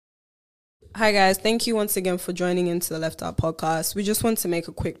Hi guys, thank you once again for joining into the Left Out podcast. We just want to make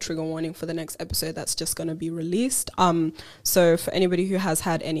a quick trigger warning for the next episode that's just going to be released. So for anybody who has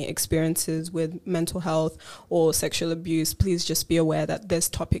had any experiences with mental health or sexual abuse, please just be aware that there's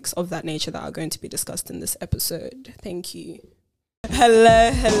topics of that nature that are going to be discussed in this episode. Thank you.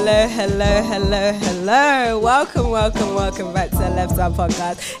 Hello. Welcome back to the Left Out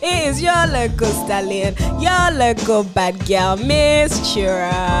podcast. It is your local stallion, your local bad girl, Miss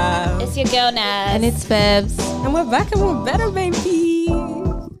Chira. It's your girl Naz. And it's Febs. And we're back and we're better, baby.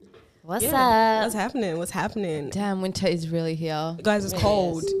 What's up? What's happening? Damn, winter is really here. Guys, it's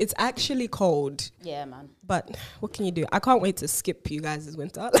cold. It's actually cold. Yeah, man. But what can you do? I can't wait to skip you guys'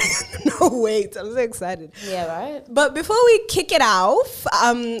 winter. No, wait. I'm so excited. Yeah, right? But before we kick it off,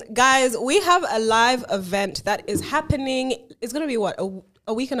 guys, we have a live event that is happening. It's going to be what?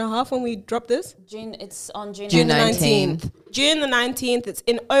 A week and a half when we drop this? It's on June June 19th. 19th. June the 19th. It's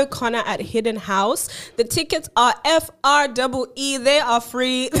in O'Connor at Hidden House. The tickets are FREE. They are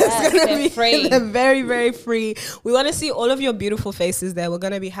free. They're free. They're very, very free. We want to see all of your beautiful faces there. We're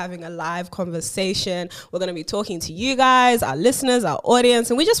going to be having a live conversation. We're going to be talking to you guys, our listeners, our audience.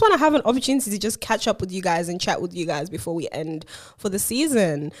 And we just want to have an opportunity to just catch up with you guys and chat with you guys before we end for the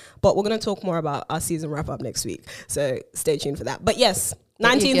season. But we're going to talk more about our season wrap up next week. So stay tuned for that. But yes,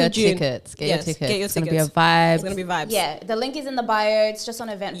 19th of June. Get your tickets. Get your tickets. It's going to be a vibe. It's going to be vibes. Yeah, the link is in the bio. It's just on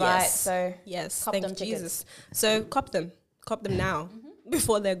Eventbrite. So yes, cop thank them you, tickets. Jesus. So cop them now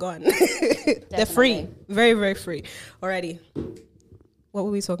before they're gone. They're Definitely. free, very, very free. Alrighty, what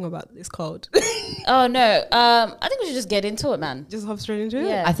were we talking about? It's cold. Oh, no. I think we should just get into it, man. Just hop straight into it.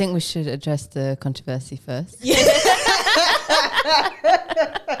 Yeah. I think we should address the controversy first.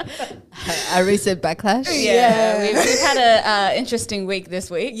 A recent backlash. Yeah. We've had an interesting week this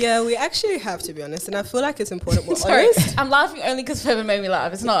week. Yeah, we actually have to be honest, and I feel like it's important we're Sorry, honest. I'm laughing only because Fevin made me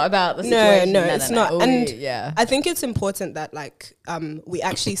laugh. It's not about the No, situation. it's not. Oh, And yeah. I think it's important that like we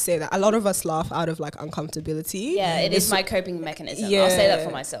actually say that. A lot of us laugh out of like uncomfortability. Yeah, it is my coping mechanism. I'll say that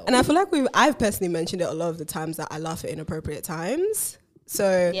for myself. And I feel like I've personally mentioned it a lot of the times that I laugh at inappropriate times.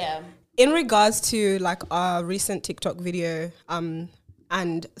 So Yeah. in regards to like our recent TikTok video,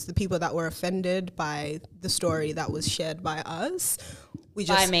 and the people that were offended by the story that was shared by us, we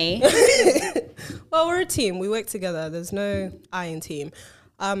just By me. well, we're a team. We work together. There's no I in team.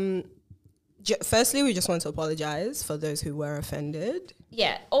 Firstly, we just want to apologize for those who were offended.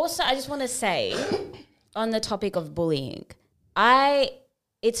 Yeah. Also, I just want to say on the topic of bullying, I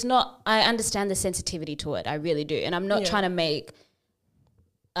understand the sensitivity to it. I really do. And I'm not trying to make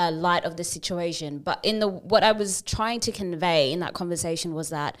a light of the situation, but what I was trying to convey in that conversation was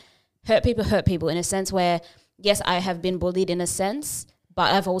that hurt people in a sense where, yes, I have been bullied in a sense,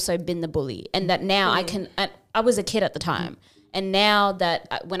 but I've also been the bully. And that now I was a kid at the time. And now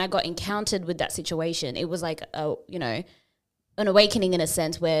that when I got encountered with that situation, it was like, an awakening in a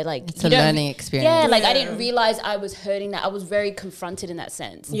sense where like It's a learning experience. Yeah, like I didn't realize I was hurting that. I was very confronted in that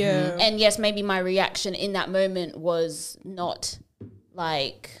sense. Yeah. And yes, maybe my reaction in that moment was not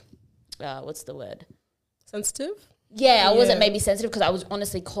like, what's the word? Sensitive? Yeah, I wasn't maybe sensitive because I was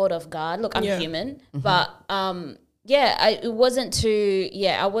honestly caught off guard. Look, I'm human. But I wasn't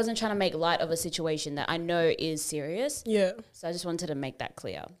trying to make light of a situation that I know is serious. Yeah. So I just wanted to make that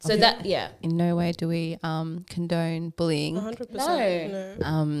clear. So that, In no way do we condone bullying. 100%.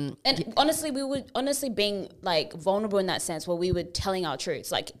 No. And honestly, we would being like vulnerable in that sense where we were telling our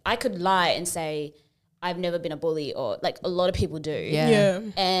truths. Like I could lie and say, I've never been a bully, or like a lot of people do. Yeah.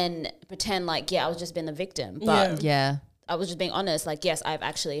 And pretend like, I was just being the victim. But Yeah. I was just being honest, like, yes, I've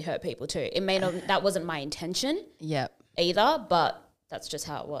actually hurt people too. It may not, that wasn't my intention Yep. either, but that's just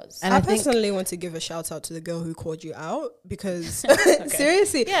how it was. And I I think- personally want to give a shout out to the girl who called you out because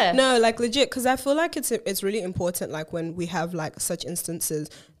seriously, Yeah. no, like legit, because I feel like it's really important, like when we have like such instances,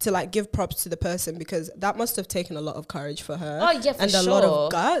 to like give props to the person, because that must have taken a lot of courage for her. Oh, yeah, for and a lot sure.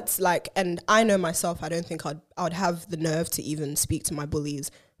 of guts. Like, and I know myself, I don't think I'd have the nerve to even speak to my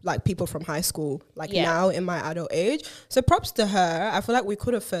bullies, like people from high school, like now in my adult age. So props to her. I feel like we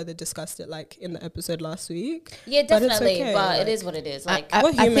could have further discussed it like in the episode last week. Yeah, But it's definitely. okay, But like- it is what it is. Like, I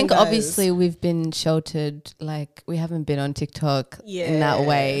We're human, think guys. obviously we've been sheltered, like we haven't been on TikTok in that Yeah,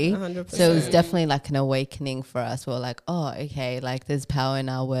 way. 100%. So it was definitely like an awakening for us. We're like, oh, okay, like there's power in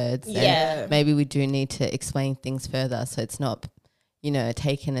our words. and Yeah. maybe we do need to explain things further so it's not,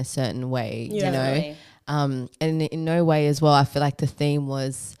 taken a certain way, definitely. And in no way as well, I feel like the theme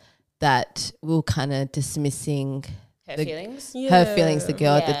was that we were kind of dismissing Her the- feelings. her feelings, the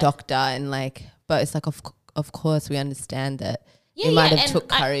girl, the Yeah. doctor, and like, but it's like, of course we understand that Yeah, it might yeah, have and took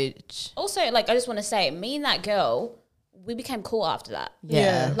courage. Also, like, I just want to say, me and that girl we became cool after that.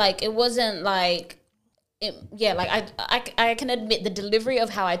 Yeah. Like it wasn't like. I can admit the delivery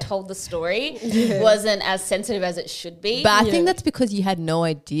of how I told the story wasn't as sensitive as it should be. But I think that's because you had no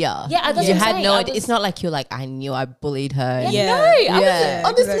idea. Yeah, that's you what I'm had saying. no idea. It's not like you're like, I knew I bullied her. No, Yeah. I was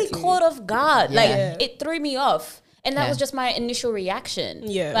honestly exactly. caught off guard. Yeah. Like Yeah. it threw me off. And that Yeah. was just my initial reaction.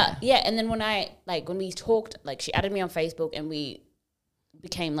 Yeah. But yeah, and then when we talked, like she added me on Facebook and we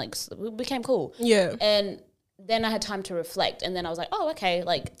became cool. Yeah. And then I had time to reflect and then I was like, oh, okay,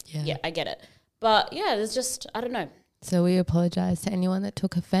 like, yeah, I get it. But yeah, it's just, I don't know. So we apologize to anyone that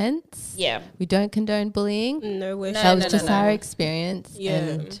took offense. Yeah. We don't condone bullying. No wish. That was no, just no. our experience. Yeah.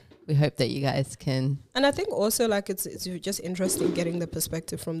 And we hope that you guys can. And I think also like it's just interesting getting the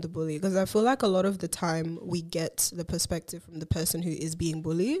perspective from the bully, because I feel like a lot of the time we get the perspective from the person who is being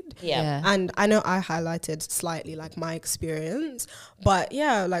bullied. Yeah. And I know I highlighted slightly like my experience, but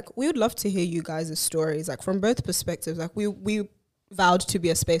yeah, like we would love to hear you guys' stories, like from both perspectives. Like we vowed to be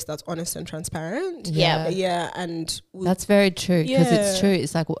a space that's honest and transparent. Yeah. Yeah. And That's very true because it's Yeah. true.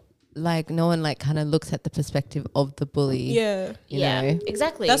 It's like no one like kind of looks at the perspective of the bully. yeah. You know?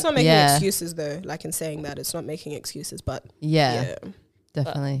 Exactly. That's not making Yeah. excuses though. Like in saying that, it's not making excuses, but Yeah, yeah.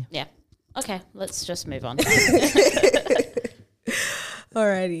 definitely. Yeah. Okay, let's just move on.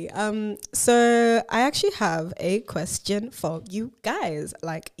 Alrighty. So I actually have a question for you guys,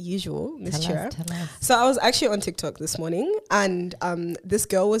 like usual, Miss Chira. Tell us. So I was actually on TikTok this morning, and this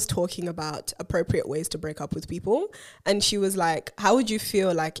girl was talking about appropriate ways to break up with people, and she was like, "How would you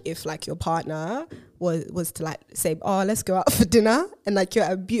feel like if like your partner was to like say, oh, let's go out for dinner, and like you're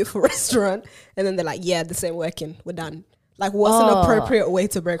at a beautiful restaurant, and then they're like, yeah, this ain't working, we're done." Like, what's an appropriate way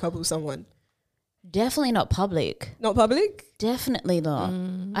to break up with someone? Definitely not public. Not public? Definitely not.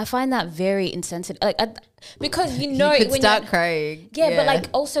 I find that very insensitive. Like, because you know, You could when start you're, crying. yeah, but like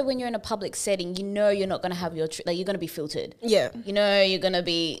also when you're in a public setting, you know you're not gonna have your like you're gonna be filtered. Yeah. You know you're gonna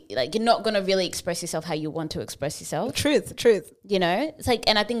be like you're not gonna really express yourself how you want to express yourself. Truth. You know, it's like,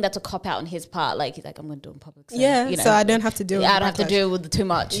 and I think that's a cop out on his part. Like he's like, I'm gonna do it in public. So, Yeah. you know, So I don't have to deal with I don't have to backlash. deal with too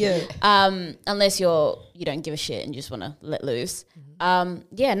much. Yeah. Unless you don't give a shit and you just want to let loose.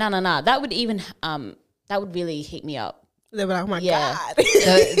 Yeah, no. That would even that would really hit me up. They'll be like, oh my Yeah. God.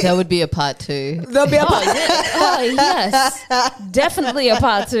 There would be a part 2. There'll be a Oh yes, definitely a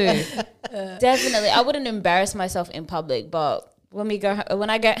part 2. Definitely, I wouldn't embarrass myself in public, but when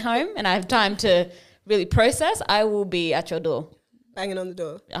I get home and I have time to really process, I will be at your door. banging on the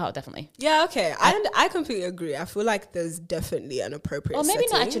door. Oh, definitely. Yeah, okay. I completely agree. I feel like there's definitely an appropriate Or maybe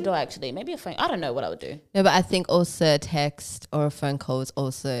not at setting. your door, actually. Maybe a phone. I don't know what I would do. No, but I think also a text or a phone call is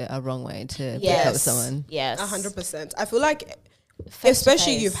also a wrong way to break up with Yes. someone. Yes. 100%. I feel like, Face to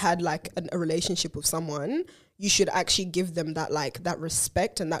especially face. you've had like a relationship with someone, you should actually give them that like that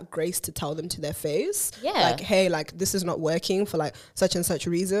respect and that grace to tell them to their face. Yeah. Like, hey, like this is not working for like such and such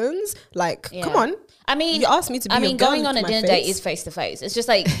reasons. Like, Yeah. come on. I mean, You asked me to be your girl, going look on a at my dinner date face. is face to face. It's just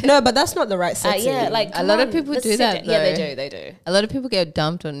like, No, but that's not the right setting. yeah, like A lot of people let's do sit that, down. Yeah, they though. do. They do. A lot of people get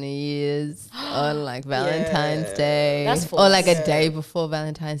dumped on New Year's, on like Valentine's Yeah. Day, That's or like a false. day before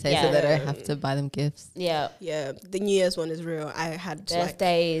Valentine's Day, so Yeah. they don't have to buy them gifts. Yeah. Yeah, the New Year's one is real. I had like,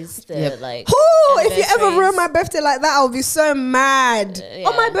 Birthdays, the Yep. like. Ooh, if you ever anniversaries. ruin my birthday like that, I'll be so mad.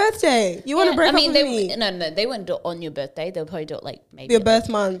 On my yeah. birthday, you want to Yeah, break I mean, up with me? No, they wouldn't do it on your birthday. They'll probably do it like maybe Your at birth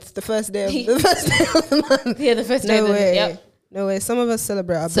month, the first day of the first day of the month. Yeah, the first day. No of the, way. Yep. No way. Some of us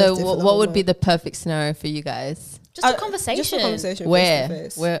celebrate our So birthday. for the what whole would be month. the perfect scenario for you guys? Just a conversation. Just a conversation. Where?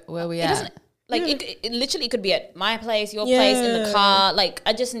 Face to face. Where we It at? doesn't like it literally could be at my place, your place, in the Yeah. car. Like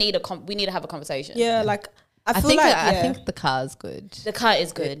I just need we need to have a conversation. Yeah, like I feel think like I yeah. think the car's good. The car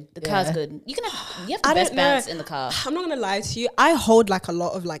is good. The car's Yeah. good. You have I the best don't know. balance in the car. I'm not gonna lie to you. I hold like a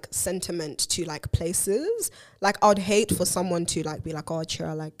lot of like sentiment to like places. Like I'd hate for someone to like be like, oh,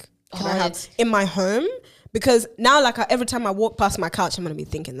 Chira, like can I have it's- in my home? Because now like every time I walk past my couch, I'm gonna be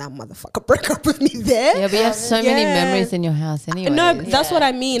thinking that motherfucker broke up with me there. Yeah, but you have so many Yeah. memories in your house anyway. No, that's Yeah. what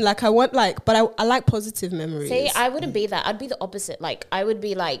I mean. Like I want like, but I like positive memories. See, I wouldn't be that. I'd be the opposite. Like I would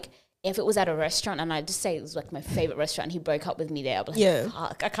be like, if it was at a restaurant and I just say it was like my favorite restaurant and he broke up with me there, I'd be like, Yeah.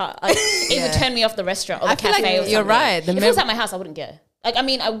 fuck, I can't. Like, it would turn me off the restaurant or the I feel cafe. like or you're something. right. The If it was at my house, I wouldn't care. Like, I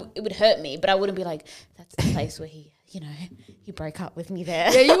mean, it would hurt me, but I wouldn't be like, that's the place where he broke up with me there.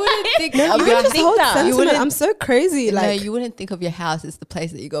 Yeah, you wouldn't think No, of you your just hold that. sentiment. You wouldn't- I'm so crazy. no, Like you wouldn't think of your house as the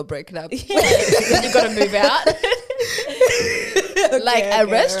place that you go break it up. you got to move out. Like a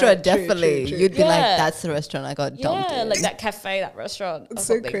okay, restaurant, right, true, definitely. true, true. You'd be like, Yeah. that's the restaurant I got dumped Yeah, in. like that cafe, that restaurant, or so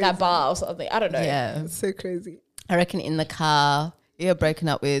something, crazy. that bar or something. I don't know. Yeah. it's so crazy. I reckon in the car, You're breaking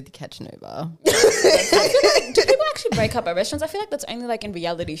up with catching over. Do people actually break up at restaurants? I feel like that's only like in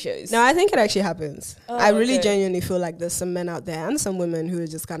reality shows. No, I think it actually happens. Oh, I really okay. genuinely feel like there's some men out there and some women who are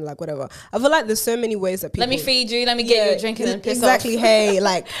just kind of like whatever. I feel like there's so many ways that people. Let me feed you. Let me get you a drink and then piss exactly. off. Hey,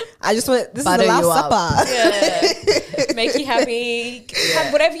 like I just want this Butter is the you last up. supper. Yeah. Make you happy.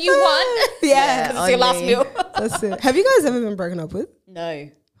 Have whatever you want. Yeah, Because it's your last only. meal. that's it. Have you guys ever been broken up with? No.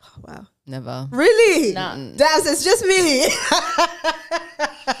 Oh, wow. Never. Really? Nah. That's it's just me.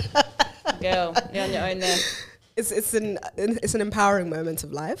 Girl, you're on your own there. It's an empowering moment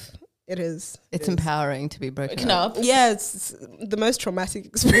of life. It is. It's empowering to be broken Broken up. up. Yeah, it's the most traumatic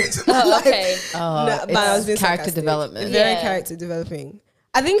experience of my Oh, life. okay. Oh, No, but I was it's being character sarcastic. development. It's very Yeah. character developing.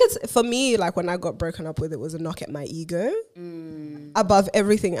 I think it's for me, like when I got broken up with, it was a knock at my ego above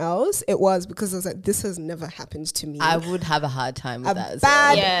everything else. It was because I was like, this has never happened to me. I would have a hard time with A that as bad,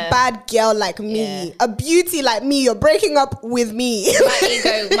 well. Yeah. bad girl like me, Yeah. a beauty like me. You're breaking up with me.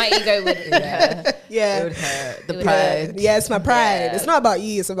 My ego would hurt. Yeah, It would hurt. The It would pride. yeah, it's my pride. Yeah. It's not about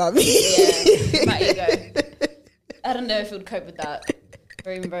you. It's about me. Yeah, my ego. I don't know if it would cope with that. Oh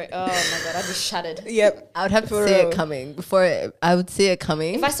my god, I'd be shattered. Yep. I would have to For see real. it coming. I would see it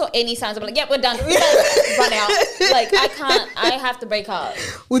coming. If I saw any signs, I'd be like, "Yep, we're done. Run out." Like I can't. I have to break up.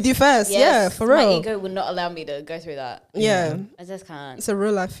 With you first. Yes, Yeah, for My real. ego would not allow me to go through that. Yeah. I just can't. It's a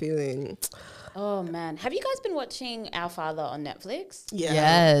real life feeling. Oh man, have you guys been watching Our Father on Netflix? Yeah.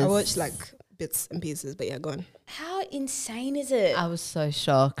 Yes. I watched like bits and pieces, but yeah, go on. How insane is it? I was so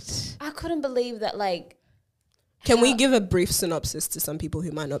shocked. I couldn't believe that. Like, Can we give a brief synopsis to some people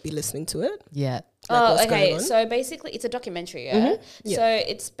who might not be listening to it? Yeah. Like what's going okay. on? So basically, it's a documentary. Yeah? Yeah. So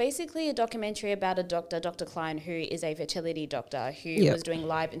it's basically a documentary about a doctor, Dr. Klein, who is a fertility doctor who Yeah. was doing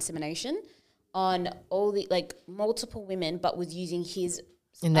live insemination on all the multiple women, but was using his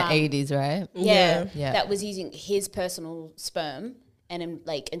In the 80s, right? yeah, Yeah. that was using his personal sperm and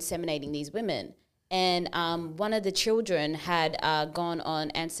inseminating these women. And one of the children had gone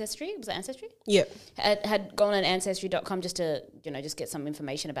on Ancestry. Was it Ancestry? Yeah. Had gone on Ancestry.com just to just get some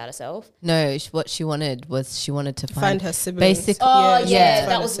information about herself. No, what she wanted was she wanted to Find her siblings. Basically, Oh Yeah, yeah, find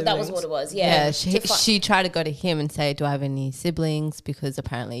that her was siblings. what it was. yeah. Yeah, She tried to go to him and say, "Do I have any siblings?" Because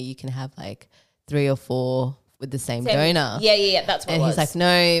apparently you can have like 3 or 4 with the same donor. Yeah. That's what And it was. he's like,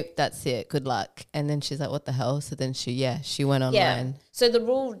 "No, that's it. Good luck." And then she's like, "What the hell?" So then she went online. Yeah. So the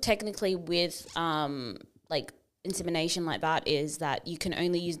rule technically with insemination like that is that you can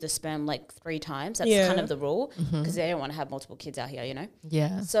only use the sperm 3 times. That's Yeah. kind of the rule because they don't want to have multiple kids out here,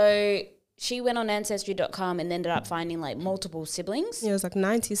 Yeah. So she went on Ancestry.com and ended up finding multiple siblings. Yeah, it was like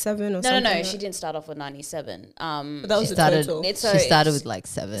 97 or No, something. no. She didn't start off with 97. But that was She the started. total. It's- She started it's with like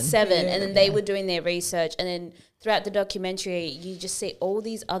 7. 7 Yeah. and then they were doing their research, and then throughout the documentary you just see all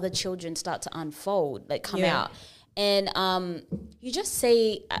these other children start to unfold, come Yeah. out, and you just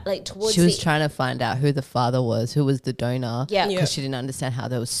see towards She was the trying to find out who the father was, who was the donor. Yeah. Because Yeah. she didn't understand how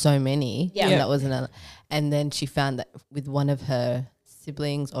there was so many. Yeah. And Yeah. that wasn't and then she found that with one of her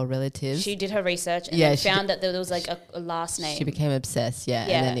siblings or relatives, she did her research and Yeah, then she found that there was a last name. she became obsessed. Yeah.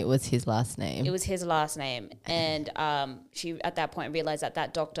 Yeah. And then it was his last name. It was his last name, and she at that point realized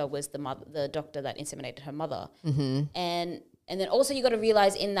that doctor was the doctor that inseminated her mother, and then also you got to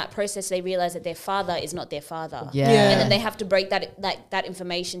realize in that process they realize that their father is not their father, Yeah. and then they have to break that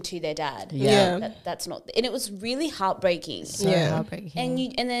information to their dad. Yeah. That's not, and it was really heartbreaking. So Yeah.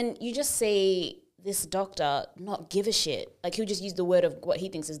 heartbreaking. And then you just see this doctor not give a shit. He'll just use the word of what he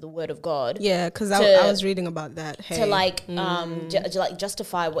thinks is the word of God. Yeah, because To- I was reading about that. Hey. To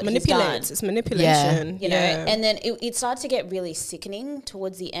justify what he's done. Manipulate. It's manipulation. You know, Yeah. and then it started to get really sickening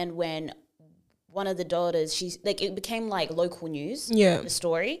towards the end when one of the daughters, it became local news, Yeah. the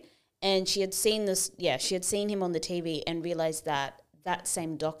story, and she had seen him on the TV and realized that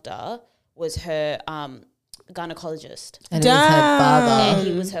same doctor was her gynecologist, and it was her father. and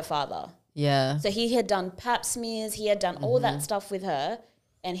he was her father. Yeah. So he had done pap smears, he had done all that stuff with her,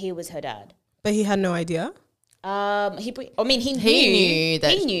 and he was her dad. But he had no idea. He knew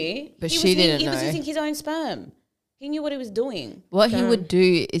that- he knew, but he she was, didn't he was know. using his own sperm. He knew what he was doing. What he would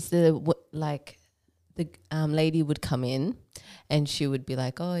do is the lady would come in and she would be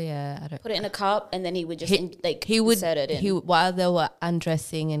like, "Oh yeah, I don't." Put it in a cup, and then he would just He would insert it in. while they were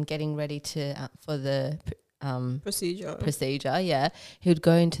undressing and getting ready to for the Procedure. procedure. Yeah, he would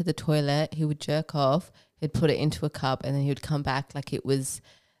go into the toilet. He would jerk off. He'd put it into a cup, and then he would come back like it was,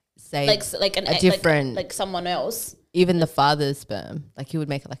 say, a different, like someone else. even the father's sperm. Like he would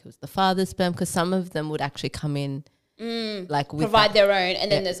make it like it was the father's sperm because some of them would actually come in like with Provide that. their own,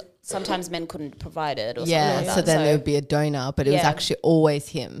 and then there's sometimes men couldn't provide it. Or Yeah, something like so that. then there would be a donor, but it was Yeah. actually always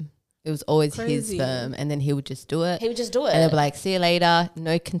him. It was always his Crazy. sperm, and then he would just do it. He would just do it. And they'd be like, see you later,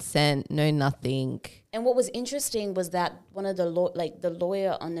 no consent, no nothing. And what was interesting was that one of the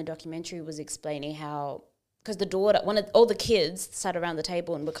lawyer on the documentary was explaining how, because the daughter, all the kids sat around the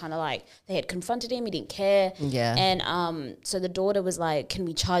table and were kind of like, they had confronted him, he didn't care. Yeah. And so the daughter was like, can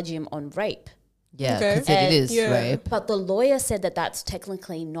we charge him on rape? Yeah, Okay. because it is rape. But the lawyer said that that's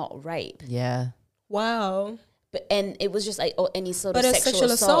technically not rape. Yeah. Wow. And it was just like, any sort But of it's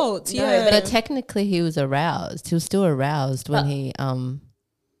sexual assault, No, yeah. But technically he was aroused. He was still aroused when he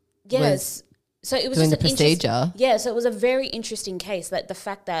yes. So it was doing just the an interest- procedure. Yeah, so it was a very interesting case. That the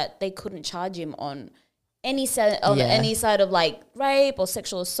fact that they couldn't charge him on any side of like rape or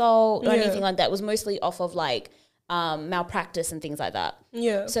sexual assault or Yeah. anything like that was mostly off of like malpractice and things like that.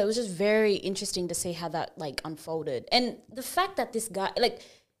 Yeah. So it was just very interesting to see how that like unfolded. And the fact that this guy, like,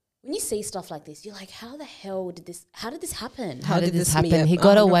 when you see stuff like this, you're like, how did this happen? How did this me happen? up? He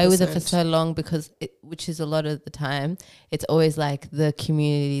got away with it for 100%. so long because, which is a lot of the time, it's always like the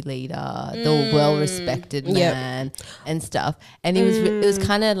community leader, the well-respected Yep. man and stuff. And it was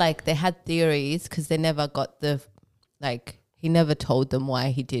kind of like they had theories because they never got he never told them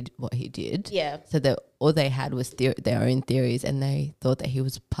why he did what he did. Yeah. So all they had was their own theories, and they thought that he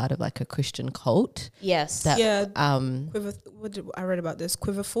was part of like a Christian cult. Yes. That, Yeah. Um, I read about this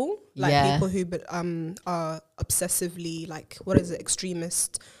Quiverful, like Yeah. people who are obsessively like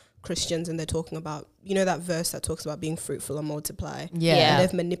extremist Christians, and they're talking about that verse that talks about being fruitful and multiply. Yeah. Yeah. And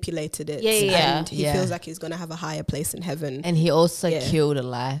they've manipulated it. Yeah. And he Yeah. feels like he's gonna have a higher place in heaven. and he also Yeah. killed a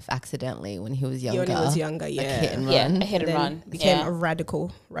life accidentally when he was younger. When he was younger, Like yeah. hit and Yeah, run. a hit and Then run. became Yeah. a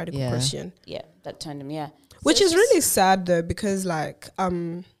radical Yeah. Christian. Yeah, that turned him, yeah. Which So is it's just- really sad though, because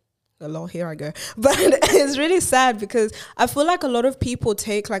here I go. But it's really sad because I feel like a lot of people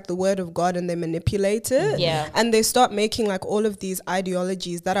take like the word of God and they manipulate it. Yeah. And they start making like all of these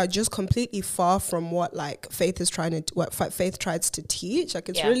ideologies that are just completely far from what like faith tries to teach. Like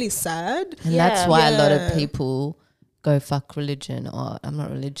it's Yeah. really sad. And that's why a lot of Yeah. people go fuck religion, or I'm not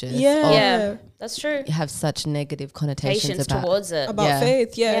religious. Yeah. Or Yeah, that's true. have such negative connotations Patience about towards it. About Yeah. faith,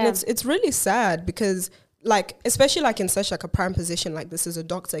 and Yeah. it's really sad because like especially like in such like a prime position like this as a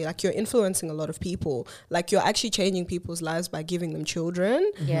doctor, like you're influencing a lot of people, like you're actually changing people's lives by giving them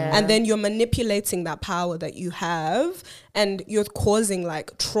children, Yeah. and then you're manipulating that power that you have, and you're causing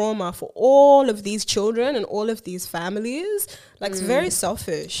like trauma for all of these children and all of these families. Like it's very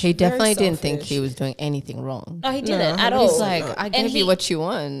selfish. He Very definitely didn't think selfish. he was doing anything wrong. No, he didn't No, at he's all. He's like, I And gave he- you what you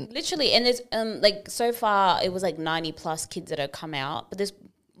want. Literally, and there's like so far it was like 90 plus kids that have come out, but there's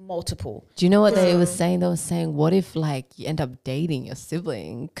multiple. Do you know what they were saying? They were saying, what if like you end up dating your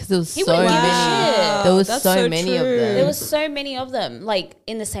sibling? Because there was He so wouldn't give a many. shit. There was That's so so many of true. them. There was so many of them, like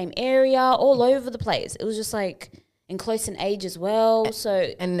in the same area, all over the place. It was just like in close in age as well.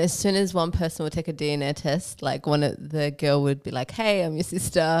 So And as soon as one person would take a DNA test, like the girl would be like, "Hey, I'm your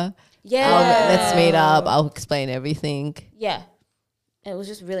sister. yeah, Let's meet up. I'll explain everything." yeah. It was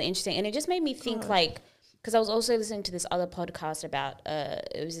just really interesting, and it just made me think like. Because I was also listening to this other podcast about,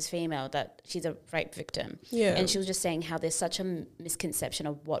 it was this female that she's a rape victim. Yeah. And she was just saying how there's such a misconception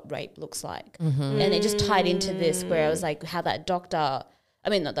of what rape looks like. And it just tied into this where I was like, how that doctor,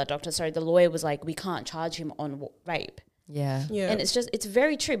 the lawyer was like, we can't charge him on rape. Yeah. Yeah. And it's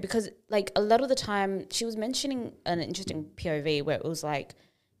very true because like a lot of the time she was mentioning an interesting POV where it was like,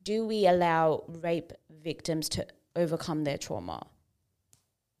 do we allow rape victims to overcome their trauma?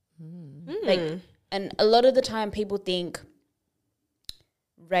 Like, and a lot of the time people think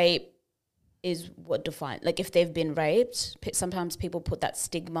rape is what defines, like if they've been raped, sometimes people put that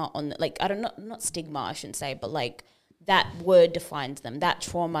stigma on, like, I don't know, not stigma I shouldn't say, but like that word defines them, that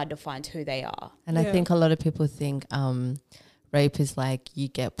trauma defines who they are. And I think a lot of people think rape is like you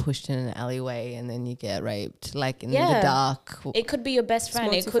get pushed in an alleyway and then you get raped, like in the dark. It could be your best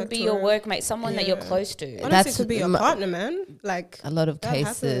friend, it could be your workmate, someone that you're close to. Honestly, That's it could be your partner, man. Like a lot of that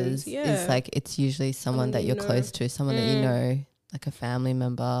cases happens, yeah. is like it's usually someone that you're close to, someone that you know, like a family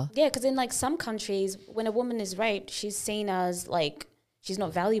member. Yeah, because in like some countries, when a woman is raped, she's seen as like she's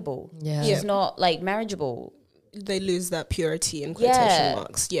not valuable. Yeah. She's not like marriageable. they lose that purity in quotation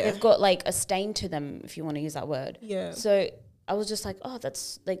marks. Yeah. They've got like a stain to them, if you want to use that word. Yeah. So I was just like, oh,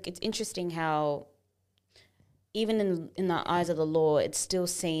 that's like, it's interesting how even in the eyes of the law, it's still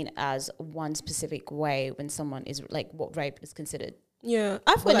seen as one specific way when someone is like what rape is considered. Yeah.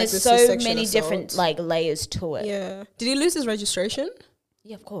 I feel When like there's this is so sexual many assault. different like layers to it. Yeah. Did he lose his registration?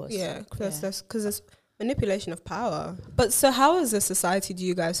 Yeah, of course. Yeah, that's because it's manipulation of power. But so how as a society do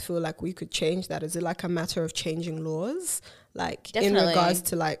you guys feel like we could change that? Is it like a matter of changing laws? like Definitely. in regards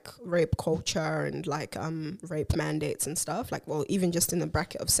to like rape culture and like rape mandates and stuff, like, well, even just in the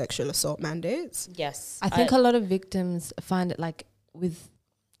bracket of sexual assault mandates. Yes. I think a lot of victims find it like with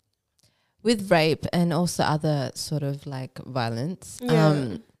rape and also other sort of like violence,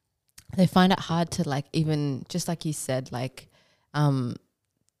 they find it hard to like, even just like you said, like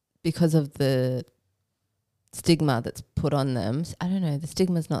because of the stigma that's put on them. I don't know, the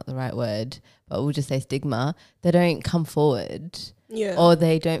stigma is not the right word, but we'll just say stigma. They don't come forward, or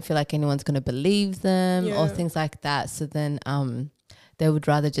they don't feel like anyone's going to believe them, or things like that. So then they would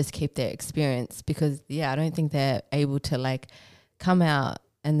rather just keep their experience, because I don't think they're able to like come out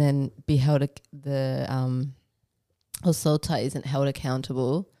and then be held the assaulter isn't held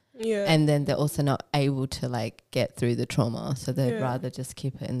accountable. And then they're also not able to like get through the trauma, so they'd rather just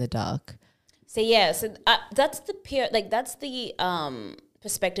keep it in the dark. So that's the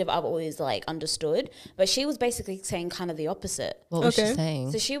perspective I've always like understood, but she was basically saying kind of the opposite. What was she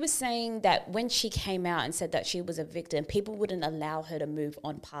saying? So she was saying that when she came out and said that she was a victim, people wouldn't allow her to move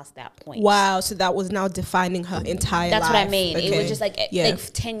on past that point. Wow, so that was now defining her entire life. That's what I mean. Okay. It was just like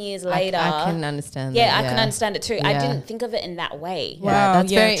 10 years later. I can understand that. I can understand it too. I didn't think of it in that way. Wow,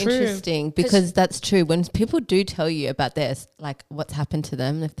 that's very interesting, because that's true. When people do tell you about their, like what's happened to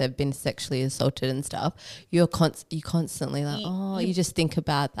them, if they've been sexually assaulted and stuff, you constantly like, you just think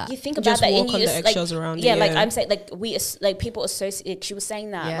about that. You think about that, and you just like, around like I'm saying, like people associate. She was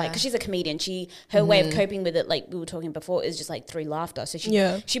saying that, like, because she's a comedian. Her way of coping with it, like we were talking before, is just like through laughter. So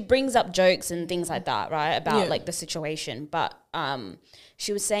she brings up jokes and things like that, right, about like the situation. But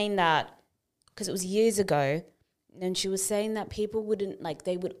she was saying that because it was years ago. And she was saying that people wouldn't, like,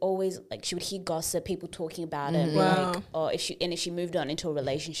 they would always, like, she would hear gossip, people talking about it, and be like, or if she moved on into a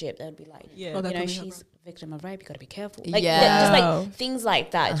relationship, they would be like, she's a victim of rape, you got to be careful. Like, just like things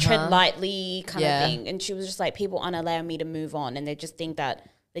like that, tread lightly kind of thing. And she was just like, people aren't allowing me to move on, and they just think that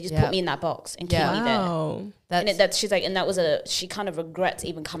they just put me in that box and keep me there. She's like, and that was she kind of regrets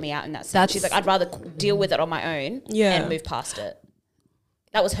even coming out in that sense. She's like, I'd rather deal with it on my own and move past it.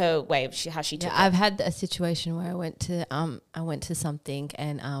 That was her way of how she took it. I've had a situation where I went to something,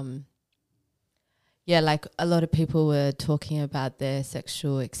 and like a lot of people were talking about their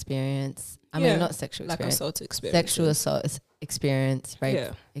sexual experience. I mean, not sexual like experience, assault experience. Sexual assault experience,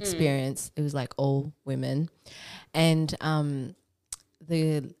 rape experience. It was like all women, and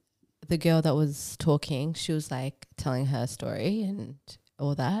the girl that was talking, she was like telling her story and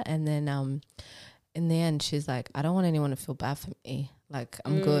all that, and then in the end, she's like, I don't want anyone to feel bad for me. Like,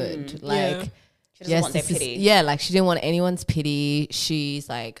 I'm good. Like, she doesn't want their pity. Like she didn't want anyone's pity. She's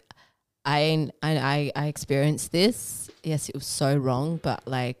like, I experienced this. Yes, it was so wrong, but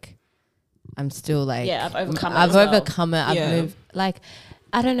like, I'm still like, I've overcome it. I've moved. Like,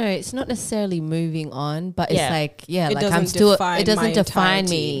 I don't know. It's not necessarily moving on, but it's like, like I'm still. It doesn't define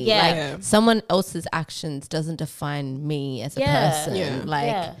me. Like someone else's actions doesn't define me as a person.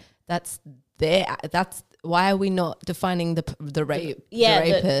 Like that's why are we not defining the rape, the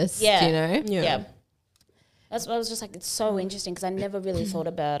rapist, you know? Yeah. That's what I was just like, it's so interesting, because I never really thought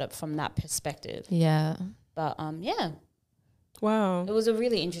about it from that perspective. Yeah. But, Wow. It was a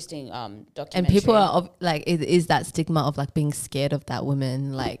really interesting documentary. And people are like, is that stigma of like being scared of that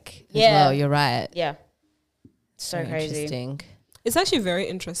woman, like, as well, you're right. Yeah. So very crazy. Interesting. It's actually very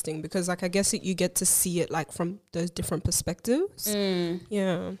interesting, because like I guess you get to see it like from those different perspectives.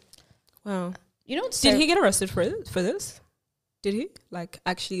 Yeah. Wow. You know, did he get arrested for this? Did he like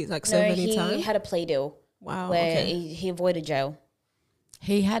actually like serve any time? He had a plea deal. Wow. Where he avoided jail.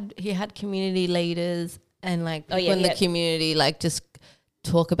 He had community leaders and like people in the community like just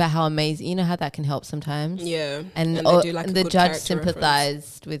talk about how amazing, you know, how that can help sometimes. Yeah. And the judge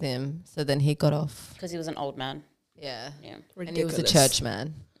sympathized with him, so then he got off because he was an old man. Yeah. Ridiculous. And he was a church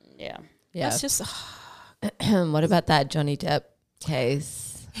man. Yeah. That's just. What about that Johnny Depp case?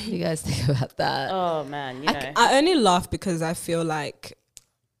 What do you guys think about that? Oh man, I only laugh because I feel like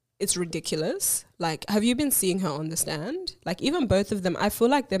it's ridiculous. Like, have you been seeing her on the stand? Like, even both of them, I feel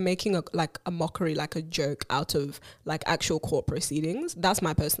like they're making a mockery, like a joke out of like actual court proceedings. That's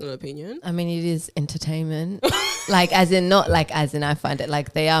my personal opinion. I mean, it is entertainment. Like, as in I find it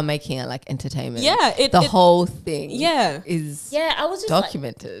like they are making it like entertainment. Yeah, the whole thing. Is I was just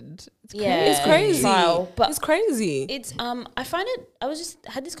documented. It's crazy. But it's crazy. It's I find it.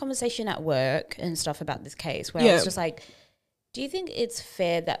 Had this conversation at work and stuff about this case where I was just like, do you think it's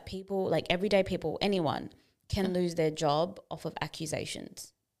fair that people, like everyday people, anyone, can lose their job off of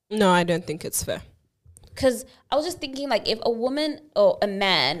accusations? No, I don't think it's fair. Because I was just thinking, like, if a woman or a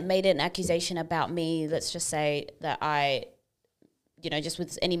man made an accusation about me, let's just say that I just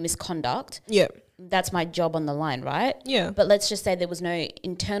with any misconduct. Yeah. That's my job on the line, right? Yeah. But let's just say there was no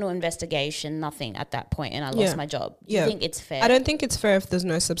internal investigation, nothing at that point, and I lost my job. Do you think it's fair? I don't think it's fair if there's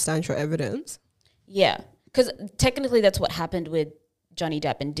no substantial evidence. Yeah. Because technically that's what happened with Johnny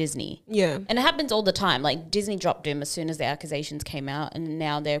Depp and Disney. Yeah. And it happens all the time. Like Disney dropped him as soon as the accusations came out, and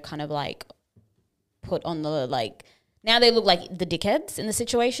now they're kind of like put on the like, now they look like the dickheads in the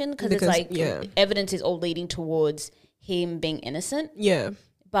situation because it's like evidence is all leading towards him being innocent. Yeah.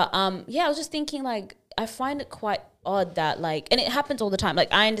 But I was just thinking, like, I find it quite odd that, like, and it happens all the time.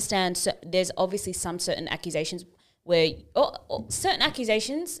 Like, I understand there's obviously some certain accusations where, certain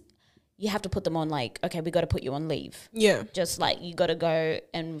accusations, you have to put them on, like, okay, we got to put you on leave. Yeah. Just like, you got to go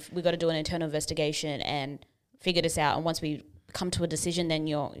and we got to do an internal investigation and figure this out. And once we come to a decision, then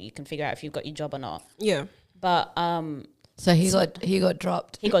you can figure out if you've got your job or not. Yeah. But so he got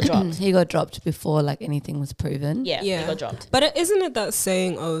dropped. He got dropped. He got dropped before like anything was proven. Yeah. He got dropped. But isn't it that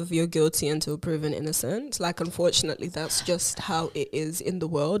saying of you're guilty until proven innocent? Like, unfortunately, that's just how it is in the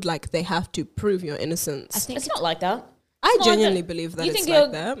world. Like, they have to prove your innocence. I think it's not like that. I genuinely believe that it's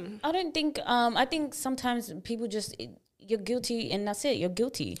like that. I don't think. I think sometimes people just you're guilty and that's it. You're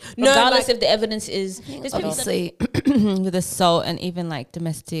guilty like, regardless if the evidence is. Obviously, with assault and even like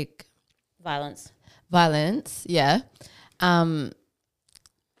domestic violence. Yeah.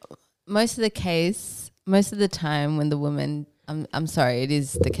 Most of the time when the woman, I'm sorry, it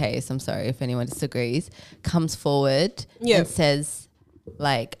is the case, I'm sorry if anyone disagrees, comes forward and says,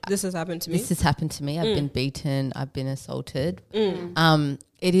 like, this has happened to me. This has happened to me. I've been beaten. I've been assaulted.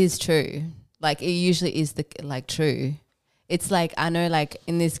 It is true. Like, it usually is true. It's like, I know, like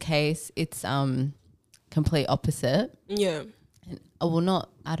in this case, it's complete opposite. Yeah. And,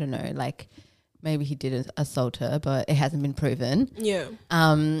 I don't know, like maybe he did assault her, but it hasn't been proven. Yeah.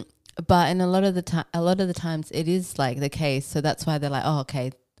 But in a lot of the times it is like the case. So that's why they're like, oh,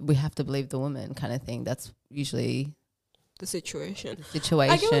 okay, we have to believe the woman kind of thing. That's usually the situation.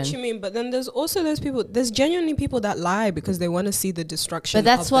 I get what you mean, but then there's also those people. There's genuinely people that lie because they want to see the destruction. But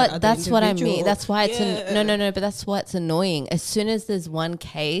that's what I mean. That's why it's no. But that's why it's annoying. As soon as there's one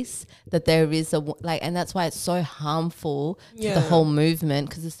case that there is and that's why it's so harmful to the whole movement.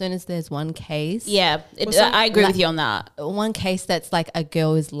 Because as soon as there's one case, I agree with you on that. One case that's like a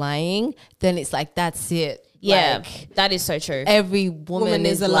girl is lying, then it's like that's it. Yeah, like, that is so true. Every woman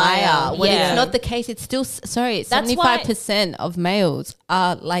is a liar. When it's not the case, it's still, it's 75% of males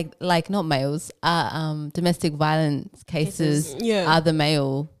are not males, are domestic violence cases are the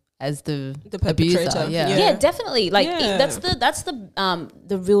male as the perpetrator. Abuser. Yeah, definitely. Like that's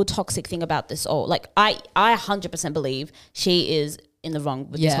the real toxic thing about this all. Like I 100% believe she is in the wrong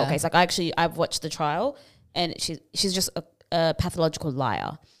with this whole case. Like I've watched the trial and she's just a pathological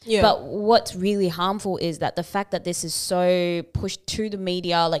liar. Yeah. But what's really harmful is that the fact that this is so pushed to the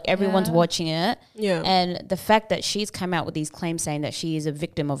media, like everyone's watching it. Yeah. And the fact that she's come out with these claims saying that she is a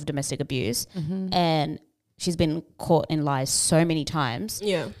victim of domestic abuse and she's been caught in lies so many times.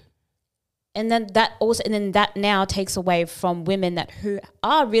 Yeah. And then that now takes away from women who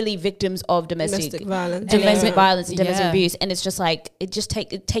are really victims of domestic violence and domestic abuse, and it's just like it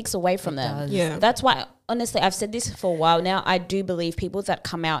takes away from them. Yeah, that's why honestly I've said this for a while now. I do believe people that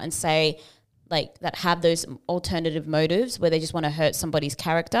come out and say like that have those alternative motives where they just want to hurt somebody's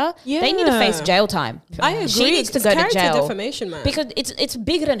character. Yeah, they need to face jail time. I agree. She needs to go to jail. Defamation, man. Because it's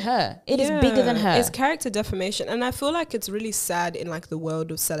bigger than her. It is bigger than her. It's character defamation, and I feel like it's really sad in like the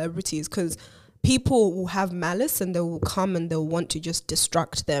world of celebrities because people will have malice and they will come and they'll want to just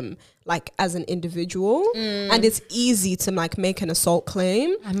destruct them like as an individual, and it's easy to like make an assault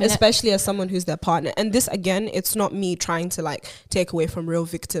claim, especially as someone who's their partner. And this again, it's not me trying to like take away from real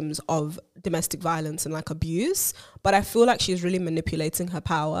victims of domestic violence and like abuse, but I feel like she's really manipulating her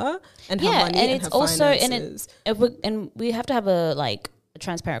power and her money and it's her also finances. And we have to have a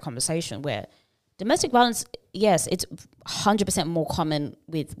transparent conversation where domestic violence, yes, it's 100% more common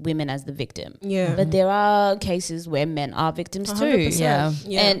with women as the victim. Yeah. But there are cases where men are victims too. Yeah.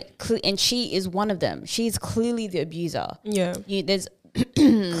 And she is one of them. She's clearly the abuser. Yeah. There's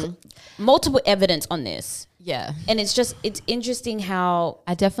multiple evidence on this. Yeah. And it's interesting how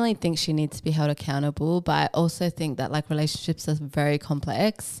I definitely think she needs to be held accountable, but I also think that like relationships are very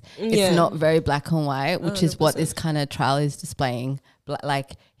complex. It's not very black and white, which 100%. Is what this kind of trial is displaying.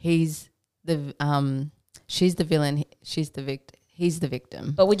 Like she's the villain, he's the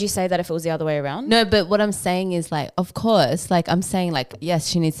victim. But would you say that if it was the other way around? No, but what I'm saying is like, of course, like I'm saying like, yes,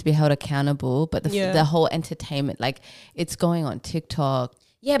 she needs to be held accountable, but the whole entertainment, like it's going on TikTok,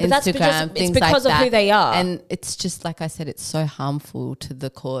 Yeah, but that's Instagram, it's because of who they are. And it's just, like I said, it's so harmful to the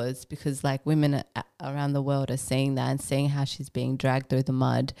cause because like women around the world are seeing that and seeing how she's being dragged through the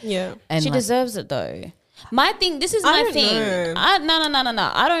mud. Yeah. And she deserves it though. My thing, this is my thing. No.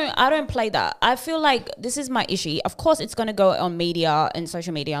 I don't play that. I feel like this is my issue. Of course, it's going to go on media and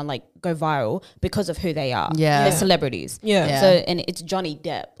social media and like go viral because of who they are. Yeah. They're celebrities. Yeah. So, and it's Johnny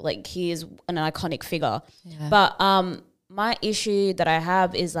Depp. Like he is an iconic figure. Yeah. But my issue that I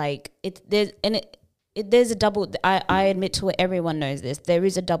have is like there's a double. I admit to it. Everyone knows this. There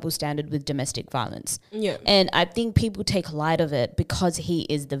is a double standard with domestic violence. Yeah, and I think people take light of it because he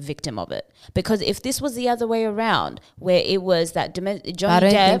is the victim of it. Because if this was the other way around, where it was that Johnny Depp, I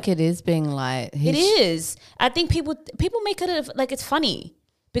don't think it is being light. It is. I think people make it like it's funny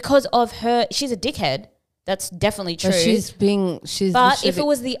because of her. She's a dickhead. That's definitely true. But if it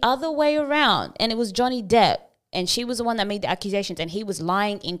was the other way around and it was Johnny Depp, and she was the one that made the accusations and he was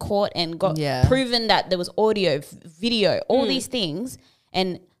lying in court and got proven that there was audio, video, all these things.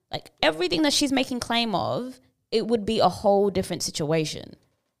 And like everything that she's making claim of, it would be a whole different situation.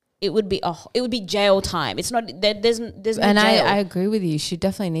 It would be jail time. It's not, there's no and jail. I agree with you. She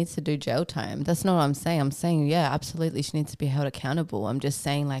definitely needs to do jail time. That's not what I'm saying. I'm saying, yeah, absolutely. She needs to be held accountable. I'm just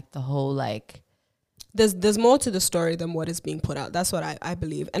saying like the whole like. There's more to the story than what is being put out. That's what I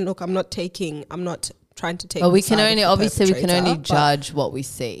believe. And look, I'm not trying to take. But we can only judge what we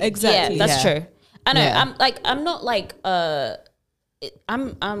see. Exactly. Yeah, that's true. I know. I'm not like what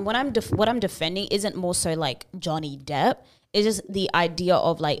I'm defending isn't more so like Johnny Depp. It's just the idea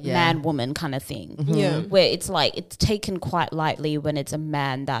of like man woman kind of thing. Mm-hmm. Yeah, where it's like it's taken quite lightly when it's a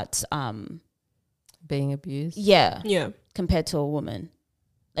man that's being abused. Yeah. Yeah. Compared to a woman,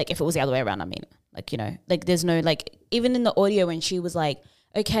 like if it was the other way around, I mean, like, you know, like there's no like even in the audio when she was like,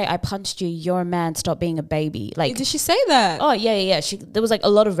 okay, I punched you. You're a man. Stop being a baby. Like, did she say that? Oh yeah. There was like a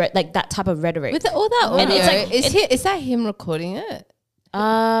lot of like that type of rhetoric with all that. And it's like, is that him recording it?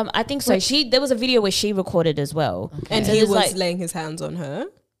 I think so. There was a video where she recorded as well, and he was like laying his hands on her.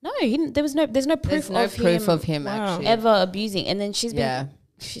 No, there's no proof of him actually ever abusing. And then she's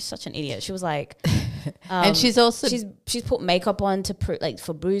such an idiot. She was like, and she's also she's put makeup on to like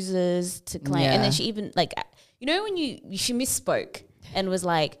for bruises to claim, and then she even like, you know, when she misspoke. And was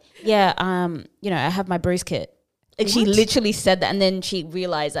like, you know, I have my bruise kit. Like she literally said that, and then she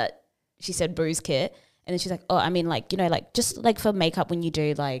realized that she said bruise kit, and then she's like, oh, I mean, like, you know, like just like for makeup when you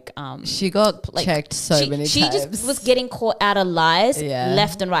do like, she got like, checked many times. She just was getting caught out of lies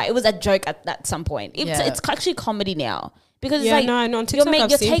left and right. It was a joke at some point. It's actually comedy now. Because it's like, no, on TikTok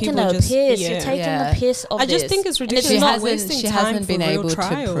you're taking a piss. You're taking the piss of I just think it's ridiculous. She hasn't been able to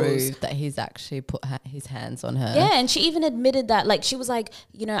prove that he's actually put his hands on her. Yeah, and she even admitted that. Like, she was like,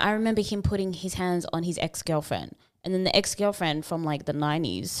 you know, I remember him putting his hands on his ex-girlfriend. And then the ex-girlfriend from like the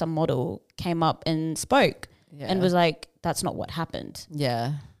 90s, some model, came up and spoke and was like, that's not what happened.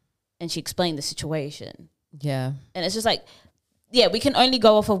 Yeah. And she explained the situation. Yeah. And it's just like, yeah, we can only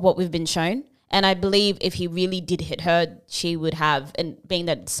go off of what we've been shown. And I believe if he really did hit her, she would have, and being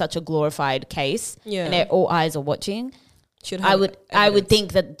that it's such a glorified case, and all eyes are watching, I would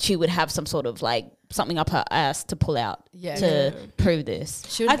think that she would have some sort of like something up her ass to pull out to prove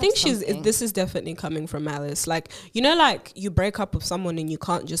this. I think this is definitely coming from malice. Like, you know, like you break up with someone and you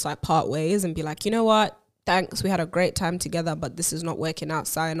can't just like part ways and be like, you know what? Thanks, we had a great time together, but this is not working out,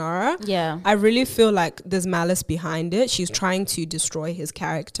 sayonara. Yeah. I really feel like there's malice behind it. She's trying to destroy his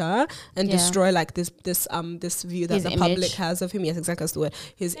character and destroy like this view that the public has of him. Yes, exactly, that's the word.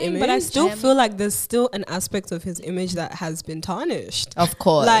 His image. But I still feel like there's still an aspect of his image that has been tarnished. Of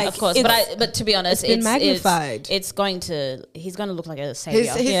course. But to be honest, it's been magnified. He's going to look like a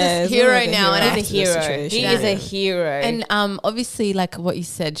savior. He's a hero now. And he's a hero. He is a hero. And obviously, like what you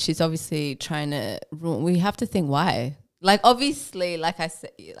said, she's obviously trying to ruin. We have to think why. Like, obviously, like I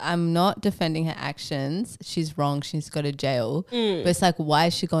said, I'm not defending her actions. She's wrong. She's got to jail. But it's like, why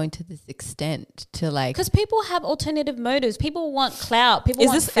is she going to this extent to like? Because people have alternative motives. People want clout. People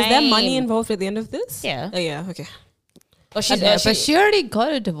want fame. Is there money involved at the end of this? Yeah. Oh, yeah. Okay. But she already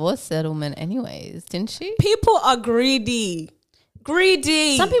got a divorce settlement anyways, didn't she? People are greedy.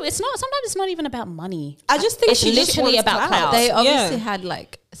 Some people, sometimes it's not even about money. I just think it's literally about clout. They obviously had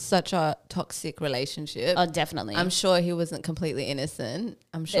like such a toxic relationship. Oh, definitely. I'm sure he wasn't completely innocent.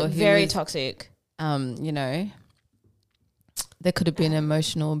 I'm sure he very was, toxic. You know, there could have been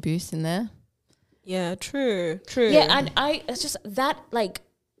emotional abuse in there. Yeah, true. Yeah, and it's just that like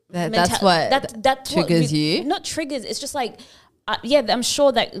that's what triggers you. Not triggers. It's just like yeah, I'm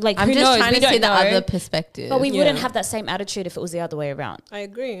sure that like I'm who just knows? trying We to see don't the know. other perspective. But we wouldn't have that same attitude if it was the other way around. I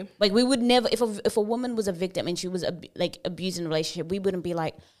agree. Like we would never, if a woman was a victim and she was like abused in a relationship, we wouldn't be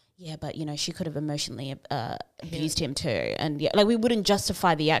like, yeah, but you know, she could have emotionally abused him too, and yeah, like we wouldn't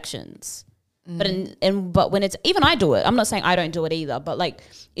justify the actions. But when it's, even I do it. I'm not saying I don't do it either, but like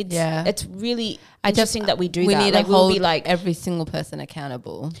it's really interesting that we do we that. need like to hold we'll be like every single person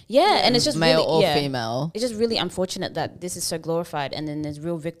accountable. Yeah, and it's just male really, or female. It's just really unfortunate that this is so glorified, and then there's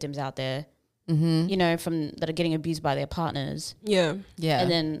real victims out there, you know, that are getting abused by their partners. Yeah.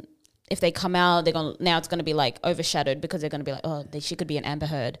 And then if they come out, now it's gonna be like overshadowed because they're gonna be like, oh, she could be an Amber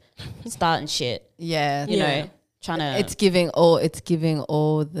Heard, starting shit. Yeah, you know, trying to. It's giving all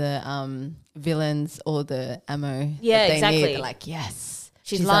the villains all the ammo. Yeah, that they exactly. Need. They're like, yes,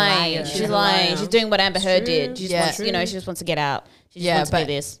 she's lying. She's lying. She's doing what Amber Heard did. She just wants, you know, she just wants to get out. She just wants to do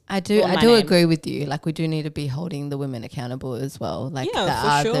this. I do agree with you. Like, we do need to be holding the women accountable as well. Like, that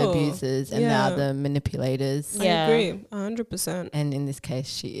are the abusers and that are the manipulators. Yeah. I agree, 100%. And in this case,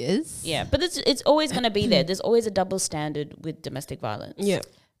 she is. Yeah, but it's always going to be there. There's always a double standard with domestic violence. Yeah.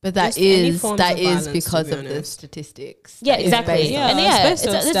 But that is because of the statistics. Yeah, exactly. Yeah,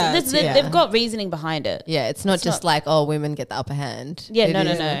 and they've got reasoning behind it. Yeah, it's not just like, oh, women get the upper hand. Yeah,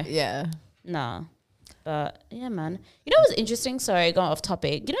 no. Yeah. No. But yeah, man. You know what's interesting? Sorry, going off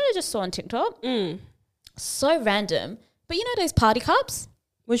topic. You know what I just saw on TikTok? So random. But you know those party cups?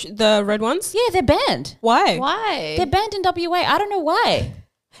 Which, the red ones? Yeah, they're banned. Why? They're banned in WA. I don't know why.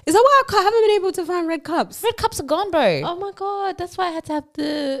 Is that why I haven't been able to find red cups? Red cups are gone, bro. Oh my God, that's why I had to have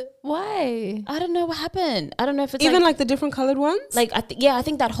why? I don't know what happened. I don't know if it's even like the different colored ones? Like, I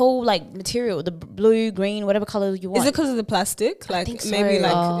think that whole like material, the blue, green, whatever color you want. Is it because of the plastic? Like think so. maybe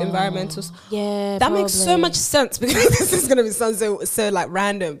like environmental. Yeah, that makes so much sense because this is gonna be so like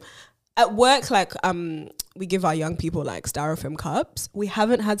random. At work, like we give our young people like styrofoam cups. We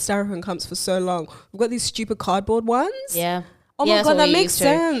haven't had styrofoam cups for so long. We've got these stupid cardboard ones. Yeah. Oh my God, that makes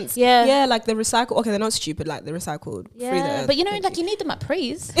sense. Yeah. Yeah, like the recycled. Okay, they're not stupid, like the recycled. Yeah. Free the earth. But you know, like you need them at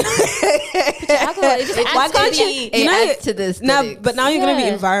prees. Why can't you? It adds to this. Now, but now you're going to be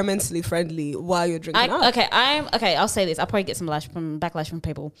environmentally friendly while you're drinking up. Okay, I'll say this. I'll probably get some backlash from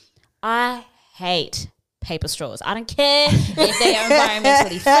people. I hate paper straws. I don't care if they are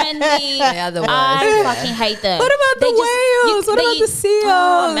environmentally friendly. They are the worst. I fucking hate them. What about the whales? What about the seals?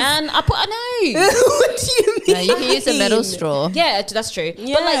 Oh man, I know. What do you mean? No, you can use a metal straw. Yeah, that's true.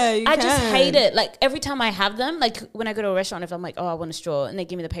 Yeah, but like, you I just can. hate it. Like every time I have them, like when I go to a restaurant, if I'm like, oh, I want a straw, and they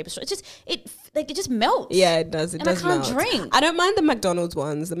give me the paper straw, it just melts. Yeah, it does. It and does I can't melt. drink. I don't mind the McDonald's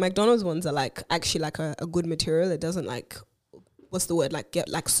ones. The McDonald's ones are like actually like a good material. It doesn't like, what's the word? Like get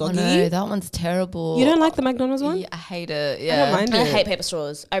like soggy. Oh no, that one's terrible. You don't like the McDonald's one? Yeah, I hate it. I Yeah, don't mind I it. hate paper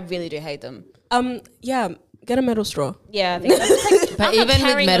straws. I really do hate them. Yeah, get a metal straw. Yeah, I think that's like, but I'm not even with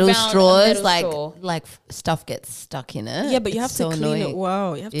carrying metal around a straws, metal like straw. stuff gets stuck in it. Yeah, but you It's have to so clean annoying. it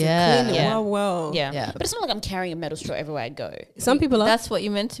well. You have to Yeah. clean it Yeah. well. Yeah. Yeah. But it's not like I'm carrying a metal straw everywhere I go. Some people are. That's what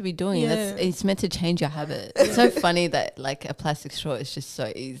you're meant to be doing. Yeah. It's meant to change your habit. It's so funny that like a plastic straw is just so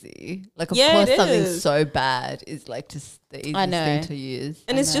easy. Like of Yeah, course it something is. so bad is like just the easiest know. thing to use.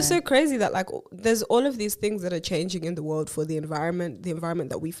 And it's just so crazy that like there's all of these things that are changing in the world for the environment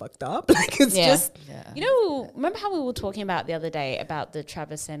that we fucked up. Like it's just You know, remember how we were talking about the other day about the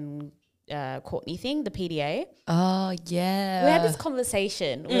Travis and Courtney thing, the PDA? Oh yeah. We had this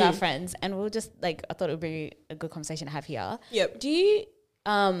conversation with our friends, and we were just like, I thought it would be a good conversation to have here. Yep. Do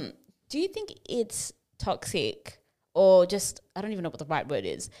you think it's toxic, or just, I don't even know what the right word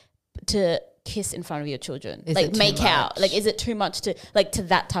is, to kiss in front of your children? Is like it too make out? much? Like, is it too much to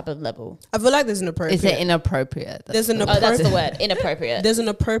that type of level? I feel like there's an appropriate. Is it inappropriate? There's an Oh, that's appropriate. the word, inappropriate. There's an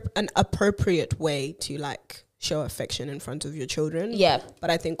appropriate way to like show affection in front of your children. Yeah. But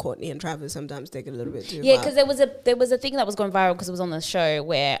I think Courtney and Travis sometimes take it a little bit too Yeah, far. because there was a thing that was going viral because it was on the show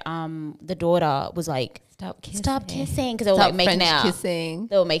where the daughter was like, stop kissing, because they were like making French out. kissing.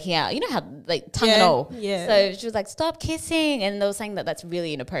 They were making out. You know how like tongue and Yeah, all. yeah. So she was like, stop kissing, and they were saying that that's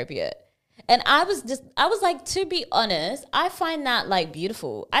really inappropriate. And I was like, to be honest, I find that like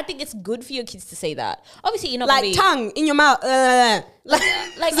beautiful. I think it's good for your kids to see that. Obviously, you're not like gonna be, tongue in your mouth.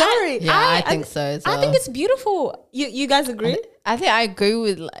 like sorry. Yeah, I think so as well. I think it's beautiful. You guys agree? I think I agree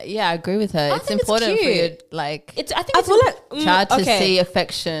with I agree with her. It's think it's important for cute. your like I think I it's feel like child to okay. see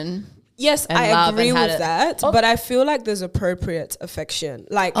affection. Yes, and I love agree and how with to- that, but I feel like there's appropriate affection.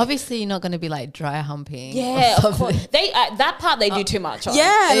 Like, Obviously, you're not going to be like dry humping. Yeah, or of something. course. They that part they do too much on.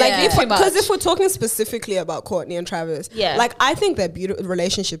 yeah, like Yeah. Too much. because if we're talking specifically about Courtney and Travis, Yeah. like I think their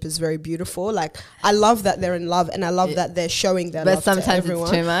relationship is very beautiful. Like I love that they're in love, and I love that they're showing their But love sometimes to it's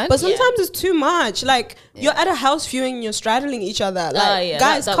everyone. too much. But sometimes it's too much. Like you're at a house viewing, and you're straddling each other. Like yeah,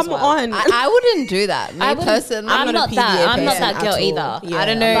 guys, that was come wild. on. I wouldn't do that. Me I wouldn't- personally, I'm not a that. PDA I'm not person that girl at all. either. Yeah. I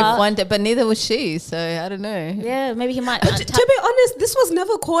don't know But- if one day, but neither was she. So I don't know. Yeah, maybe he might. But to be honest, this was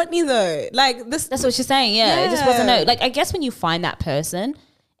never Courtney though. Like this. That's what she's saying. Yeah, it just wasn't Yeah. no. Like I guess when you find that person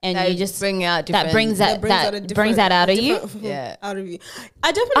and They you just bring out different. that brings that a brings that out of you. different- Yeah. out of you.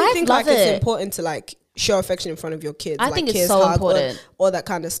 I definitely I think love like it's it. important to like show affection in front of your kids. I like think it's kiss, so hug, important. all that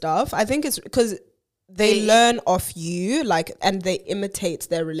kind of stuff. I think it's because they learn off you, like, and they imitate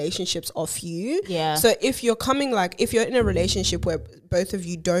their relationships off you. Yeah. So if you're if you're in a relationship where both of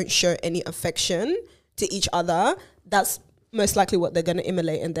you don't show any affection to each other, that's most likely what they're going to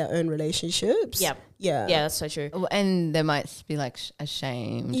emulate in their own relationships. Yeah. Yeah. Yeah, that's so true. And they might be like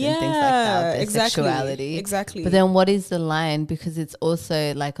ashamed and Yeah, things like that. Their exactly. sexuality. Exactly. But then what is the line? Because it's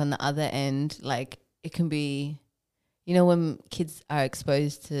also like on the other end, like it can be, you know, when kids are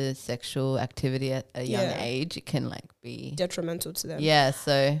exposed to sexual activity at a young Yeah. age, it can like be detrimental to them. yeah.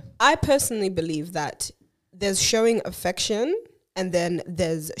 So I personally believe that there's showing affection and then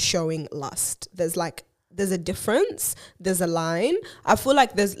there's showing lust. There's a difference. There's a line. I feel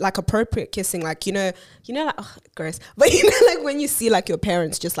like there's like appropriate kissing, like you know, like gross. But you know, like when you see like your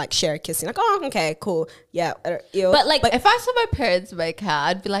parents just like share kissing, like oh okay, cool, yeah. Ew. But like if I saw my parents make out,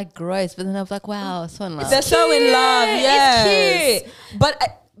 I'd be like gross. But then I'd be like, wow, so in love. they're so in love. It's Yes, cute.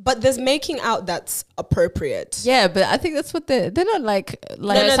 but there's making out that's appropriate. Yeah, but I think that's what they're not like.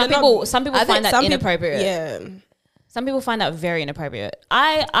 no, no, some they're people not- some people I think find that some people- inappropriate. Yeah. Some people find that very inappropriate.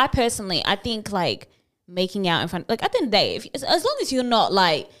 I personally I think like making out in front, like at the end of the day, as long as you're not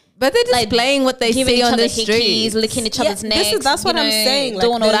like But they're like, displaying what they giving see each on other the hickeys, street. licking each Yeah, other's necks. that's what you I'm know, saying, like,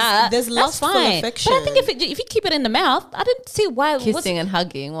 doing all that. there's that's lustful fine. affection. But I think if you keep it in the mouth, I didn't see why Kissing and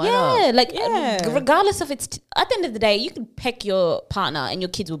hugging. Why yeah, not? like Yeah. regardless of it's at the end of the day, you can peck your partner and your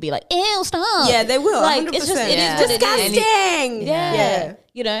kids will be like, "Ew, stop." Yeah, they will. Like 100%. it's just it is Yeah. what it is. Disgusting. Yeah.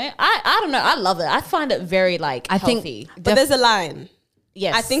 You know, I don't know. I love it. I find it very like I think- healthy. But there's a line.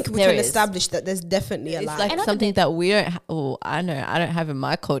 Yes, I think we there can is. establish that there's definitely a It's line. like And I something think- that we don't. I know I don't have in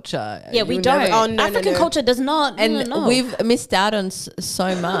my culture. Yeah, we You'll don't. never- Oh, no, African no. culture does not. and no. we've missed out on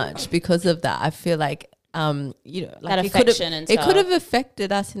so much because of that. I feel like you know, like That it could have- affection and it could stuff. have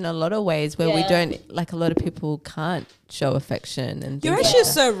affected us in a lot of ways where we Yeah. don't, like a lot of people can't show affection and You're things actually like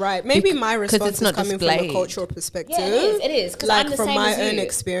that. so right. Maybe my 'cause response it's is not coming from a displayed. cultural perspective. Yeah, it is. Because Like I'm the from same my as you. own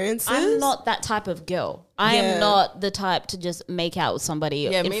experiences. I'm not that type of girl. I Yeah. am not the type to just make out with somebody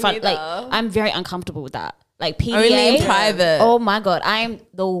Yeah, in me front. neither. Like I'm very uncomfortable with that. Like PDA, Only in private. Oh my god, I am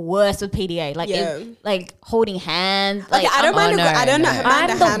the worst with PDA. Like Yeah. like holding hands. Like Okay, I don't mind. no, I don't know. no.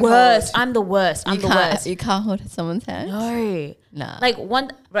 Mind I'm a the hand worst. hold. I'm the worst. I'm You the can't, worst. you can't hold someone's hand. No. Nah. Like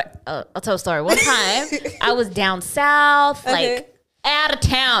I'll tell a story. One time I was down south, Okay. like out of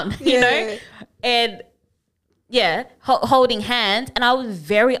town, you Yeah. know, and yeah, holding hands, and I was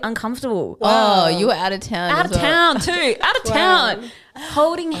very uncomfortable. Oh, you were out of town. Out as of well. town too, out of town,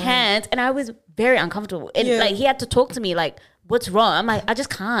 holding hands, and I was very uncomfortable. And Yeah. like he had to talk to me, like, "What's wrong?" I'm like, "I just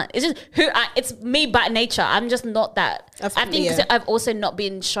can't." It's just it's me by nature. I'm just not that. I think yeah. I've also not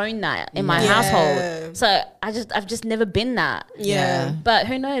been shown that in my Yeah. household, so I've just never been that. Yeah. But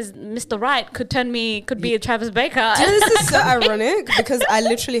who knows? Mr. Right could be a Travis Baker. Do you know, this is so ironic because I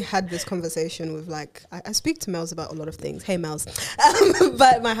literally had this conversation with like I speak to Mels about a lot of things. Hey Mels,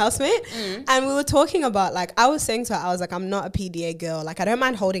 but my housemate, and we were talking about like I was saying to her, I was like, I'm not a PDA girl. Like I don't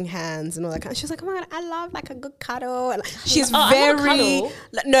mind holding hands and all that kind. She's like, oh my god, I love like a good cuddle. And like, she's Oh, I love a very cuddle.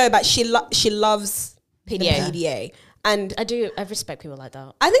 no, but she loves the PDA. PDA, and I respect people like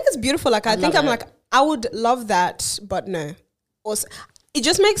that. I think it's beautiful. Like I think love I'm it. like I would love that, but no. Also, it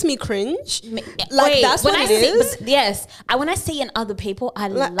just makes me cringe. Like Wait, that's when what I it see, is. but yes, when I see in other people, I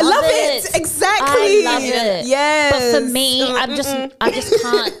love it. Exactly. I love it. Yes. But for me, I just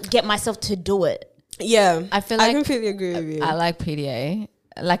can't get myself to do it. Yeah. I feel I like completely agree with you. I like PDA.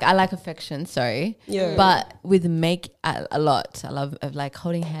 Like I like affection, sorry. Yeah. But with make a lot. I love like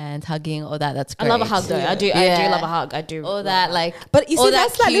holding hands, hugging, all that. That's I great. love a hug though. I do Yeah. love a hug. I do. All love that a hug. like. But you all see, that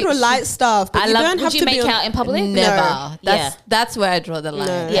that's like cute little light stuff. But I you love- don't would have Would to you make be out in public? Never. Yeah. That's where I draw the line.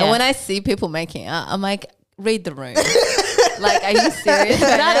 No. And Yeah. when I see people making out, I'm like, read the room. Like, are you serious?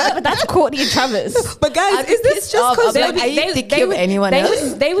 But that's Courtney and Travis. But guys, is this just because are you thinking of anyone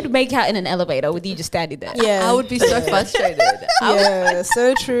else? They would make out in an elevator with you just standing there. Yeah, I would be so frustrated. Yeah,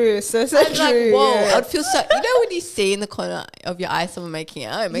 so true. So I'd true. be like, whoa, yeah. I'd feel so. You know when you see in the corner of your eye someone making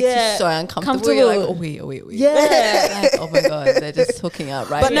out, it makes you so uncomfortable. You're like, oh wait. Yeah. Like, oh my god, they're just hooking up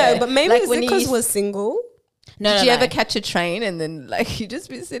right But there. no, but maybe like it's when because you we're single. Did you ever catch a train and then like you just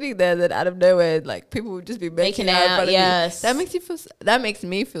be sitting there, then out of nowhere, like people would just be making out in front of you? That makes you feel. That makes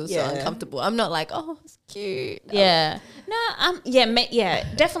me feel so uncomfortable. I'm not like, oh, it's cute. Yeah. No.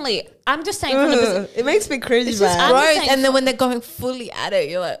 Definitely. I'm just saying. From the It makes me cringe. It's just gross. And then when they're going fully at it,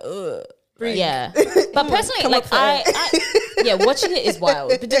 you're like, ugh. Right. Yeah. But personally, like I watching it is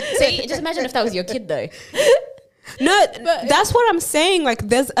wild. But just imagine if that was your kid though. No, that's what I'm saying. Like,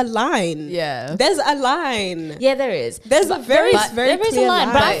 there's a line. Yeah, there's a line. Yeah, there is. There's a very there is a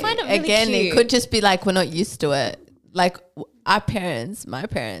line. But I find it really again, cute. it could just be like we're not used to it. Like our parents, my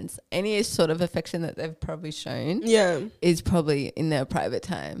parents, any sort of affection that they've probably shown, is probably in their private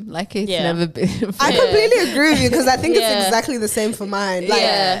time. Like it's never been. I completely agree with you because I think it's exactly the same for mine. Like,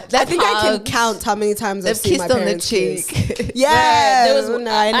 I think I can count how many times I've seen my parents kiss.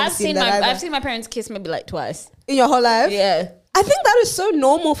 I've seen my parents kiss maybe like twice in your whole life. Yeah. I think that is so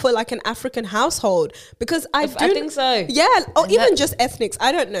normal for like an African household because I think so. Yeah, or even just ethnics.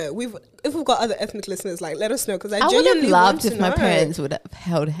 I don't know. If we've got other ethnic listeners, like let us know because I would have loved if my parents would have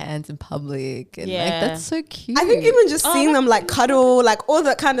held hands in public and like that's so cute. I think even just seeing them like cuddle, like all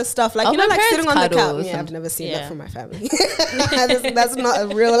that kind of stuff, like you know, like sitting on the couch. Yeah, I've never seen that from my family. that's not a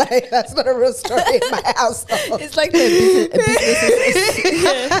real that's not a real story in my household. It's like the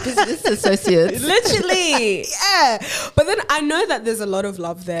business associates, literally. Yeah, but then I know that there's a lot of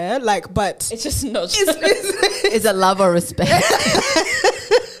love there, like, but it's just not. Is it love or respect?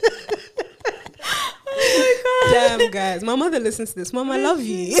 Damn, guys, my mother listens to this. Mom, I love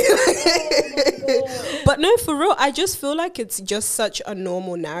you. But no, for real, I just feel like it's just such a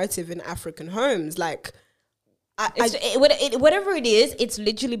normal narrative in African homes. Like, whatever it is, it's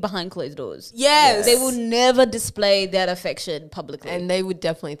literally behind closed doors. Yes. They will never display that affection publicly. And they would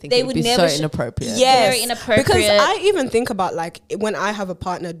definitely think it would be so inappropriate. Yes. Very inappropriate. Because I even think about like when I have a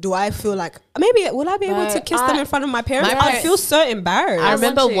partner, do I feel like maybe will I be able to kiss them in front of my parents? I feel so embarrassed. I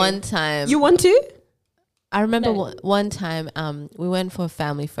remember one time. You want to? I remember one time we went for a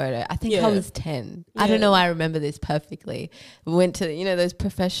family photo. I think I was 10. I don't know. I remember this perfectly. We went to, you know, those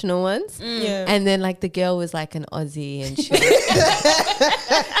professional ones. Yeah. And then like the girl was like an Aussie and she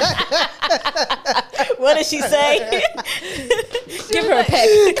what did she say? Give her a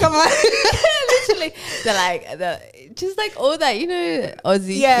peck. Come on. Literally. They're like, just like all that, you know,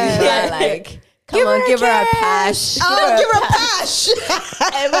 Aussie. Yeah. Like, come on, give her a pash. Oh, give her a pash.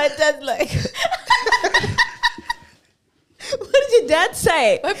 And my dad's like... What did your dad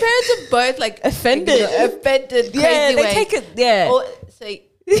say? My parents are both like offended, crazy they take it. Yeah. So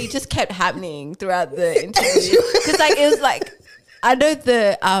it just kept happening throughout the interview because like it was like I know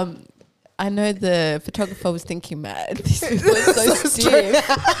the photographer was thinking, man, this was so stiff,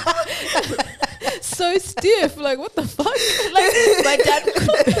 so stiff. Like what the fuck? Like my dad.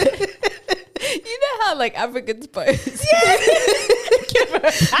 You know how like Africans pose?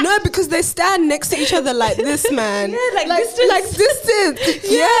 No, because they stand next to each other like this, man. Yeah, like distance. Like distance.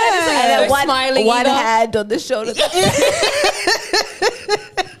 Yeah. And then one hand on the shoulder.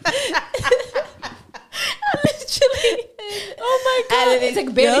 Literally. Oh my god. And then it's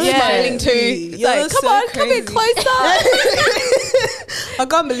like barely smiling too. It's like, come on, come in closer. I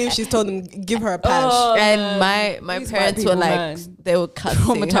can't believe she's told them give her a pash. Oh, and my parents were like, they were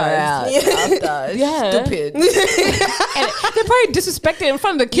cussing her out after. Stupid. And they're probably disrespected in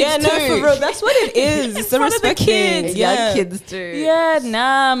front of the kids too. No, for real. That's what it is. It's the respect kids. Young kids too. Yeah,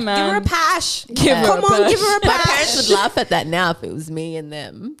 nah, man. Give her a pash. Come on, give her a pash. My parents would laugh at that now if it was me and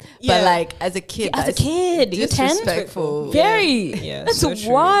them. But like as a kid, you're 10? Disrespectful. Very. Yeah, that's so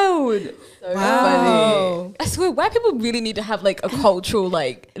wild. So funny. I swear, white people really need to have like a cultural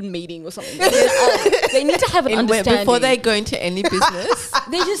like meeting or something. They need to have an understanding before they go into any business.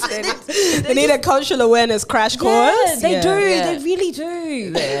 They need a cultural awareness crash course. They do. They really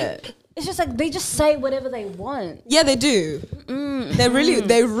do. Yeah. It's just like they just say whatever they want. Yeah, they do. They really do.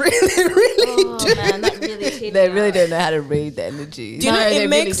 Man, that really they really don't know how to read the energy. Do you know, it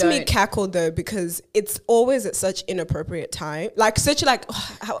makes me cackle though because it's always at such inappropriate time. Like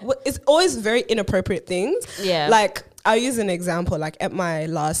it's always very inappropriate things. Yeah. Like I'll use an example. Like at my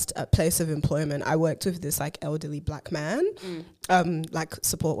last place of employment, I worked with this like elderly black man, like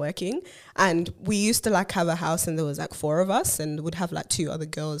support working, and we used to like have a house, and there was like 4 of us, and would have like 2 other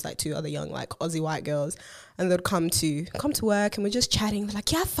girls, like 2 other young like Aussie white girls, and they'd come to work, and we're just chatting. They're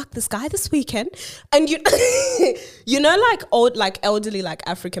like, yeah, fuck this guy this weekend, and you you know, like old, like elderly, like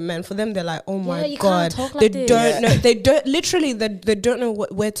African men, for them they're like, oh my god, they don't know, they don't literally they don't know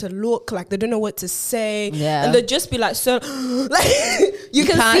where to look, like they don't know what to say, and they'd just be like, so like you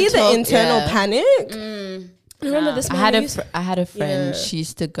can see the internal panic. I remember this. I had a friend. She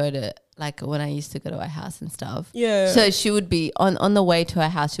used to go to, like, when I used to go to her house and stuff. Yeah. So she would be on the way to her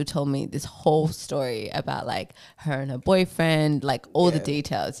house. She would tell me this whole story about like her and her boyfriend, like all the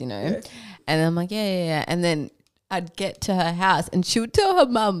details, you know. Yeah. And I'm like, yeah. And then I'd get to her house, and she would tell her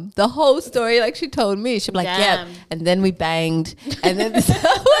mum the whole story, like she told me. She'd be like, yeah. And then we banged, and then I'm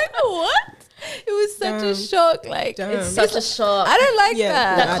like, what? It was such a shock. Like, it's such a shock. I don't like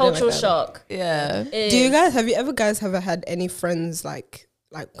that. That cultural shock. Yeah. Do you guys have you ever had any friends like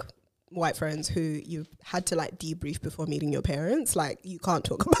white friends who you had to like debrief before meeting your parents? Like, you can't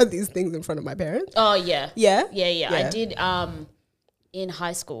talk about these things in front of my parents. Oh yeah. Yeah. I did in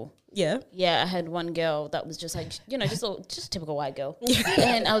high school. Yeah. I had one girl that was just like, you know, just typical white girl.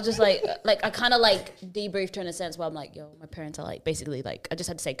 And I was just like I kind of like debriefed her in a sense where I'm like, yo, my parents are like basically like, I just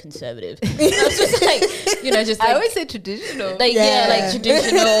had to say conservative. I was just like, you know, just like, I always say traditional. Like like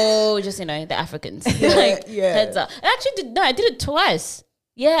traditional, just, you know, the Africans. Like heads up. I actually I did it twice.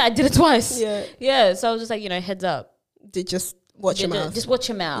 Yeah, I did it twice. Yeah. So I was just like, you know, heads up. Just watch your mouth. Just watch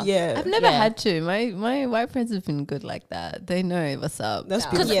your mouth. Yeah. I've never had to. My white friends have been good like that. They know what's up. That's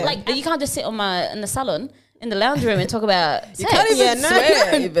because like you can't just sit in the salon in the lounge room and talk about sex. You can't even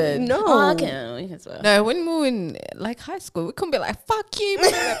swear even. No. Oh, okay. You can swear. No, when we were in like high school, we couldn't be like, fuck you.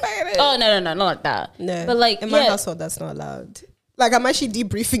 Oh, no, not like that. No. But like in my household, that's not allowed. Like, I'm actually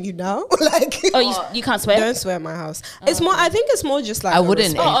debriefing you now. Like, you can't swear? Don't swear in my house. It's more, I think it's more just like, I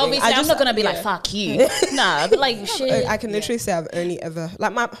wouldn't. Obviously, I'm not going to be like, fuck you. Nah, but like, shit. I can literally say I've only ever,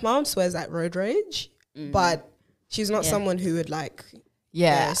 like, my mom swears at road rage, but she's not someone who would like,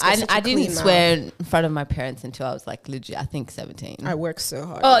 I didn't swear in front of my parents until I was like legit, I think 17. I worked so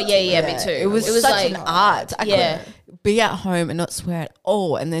hard. Oh, yeah, me too. It was such like an art. I could be at home and not swear at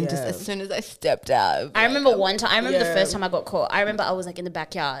all. And then just as soon as I stepped out. I remember one time, I remember the first time I got caught. I remember I was like in the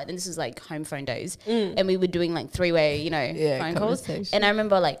backyard, and this is like home phone days. And we were doing like 3-way, you know, phone calls. And I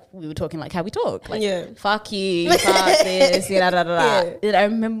remember like we were talking like how we talk. Like, fuck you, fuck this, da da da. And I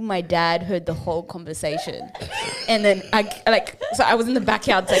remember my dad heard the whole conversation. And then so I was in the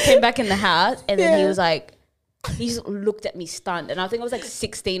backyard, so I came back in the house, and then he was like, he just looked at me stunned, and I think I was like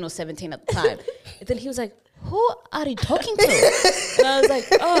 16 or 17 at the time. And then he was like, who are you talking to? And I was like,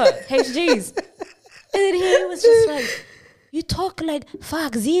 oh, HGs. And then he was just like, you talk like,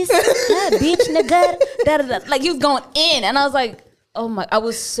 fuck this, bitch, nigga, da da da. Like, he was going in, and I was like, oh my, I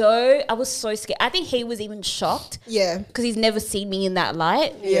was so scared. I think he was even shocked. Yeah. Because he's never seen me in that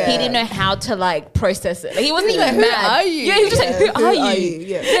light. Yeah. He didn't know how to like process it. Like, he wasn't even mad. Who are you? Yeah, he was just like, who are you?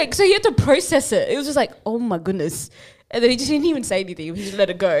 Yeah. Like, so he had to process it. It was just like, oh my goodness. And then he just didn't even say anything. He just let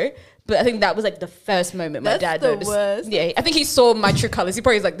it go. But I think that was like the first moment my dad noticed. Worst. Yeah, I think he saw my true colors. He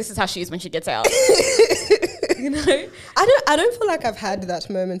probably was like, this is how she is when she gets out. You know? I don't feel like I've had that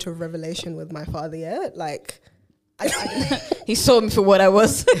moment of revelation with my father yet. Like, he saw me for what I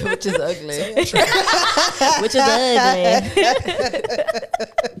was, which is ugly. Which is ugly.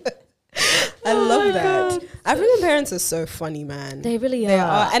 I love that. African parents are so funny, man. They really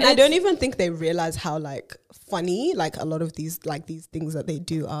are. And I don't even think they realize how like funny like a lot of these things that they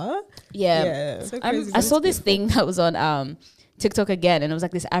do are. Yeah. So I saw this thing that was on TikTok again, and it was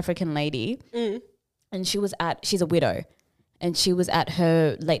like this African lady, and she's a widow, and she was at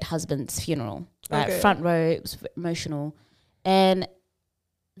her late husband's funeral. Right, front row, it was emotional, and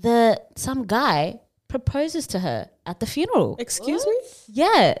some guy proposes to her at the funeral. Excuse me?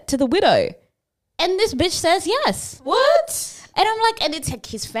 Yeah, to the widow, and this bitch says yes. What? And I'm like, and it's like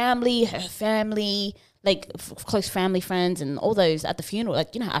his family, her family, like close family, friends, and all those at the funeral.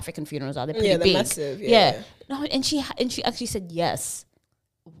 Like, you know how African funerals are; they're pretty big. Massive. Yeah. No, and she actually said yes.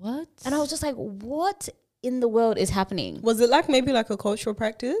 What? And I was just like, what in the world is happening? Was it like maybe like a cultural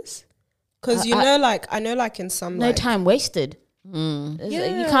practice? Because I know like in some no time wasted. You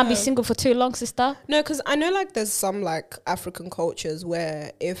can't be single for too long, sister. No, because I know like there's some like African cultures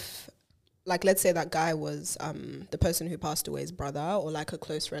where if like let's say that guy was the person who passed away's brother or like a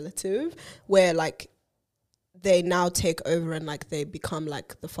close relative, where like they now take over and like they become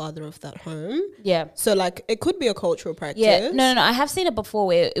like the father of that home. Yeah. So like it could be a cultural practice. Yeah. No. I have seen it before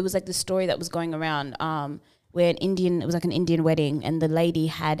where it was like the story that was going around. where it was like an Indian wedding, and the lady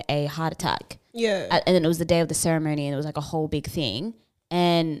had a heart attack. Yeah. And then it was the day of the ceremony, and it was like a whole big thing.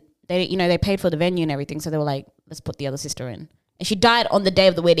 And they paid for the venue and everything, so they were like, let's put the other sister in. And she died on the day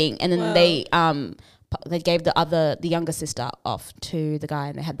of the wedding, and then they gave the younger sister off to the guy,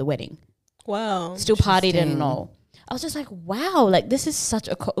 and they had the wedding. Wow. Still partied and all. I was just like, wow, like this is such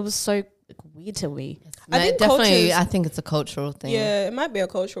a it was so weird to me. No, I think it's a cultural thing. Yeah, it might be a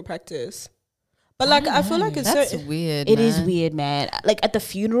cultural practice. But like I feel like that's weird. It is weird, man. Like at the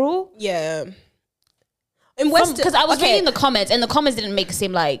funeral, yeah. In West, because I was reading the comments, and the comments didn't make it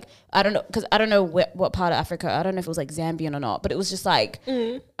seem like I don't know, because I don't know what part of Africa. I don't know if it was like Zambian or not, but it was just like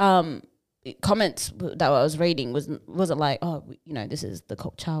comments that I was reading wasn't like, oh, this is the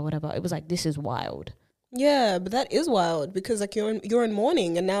culture or whatever. It was like, this is wild. Yeah, but that is wild because like you're in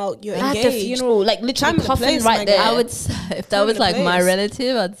mourning and now you're engaged. At the funeral, like literally coffin right there. I would, if that was like my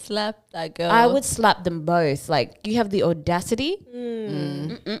relative, I'd slap that girl. I would slap them both. Like, you have the audacity.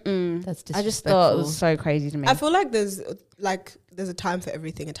 That's disrespectful. I just thought it was so crazy to me. I feel like there's a time for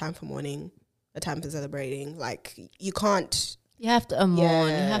everything, a time for mourning, a time for celebrating. Like you can't. You have to mourn.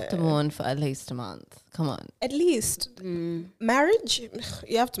 You have to mourn for at least a month. Come on. At least. Marriage,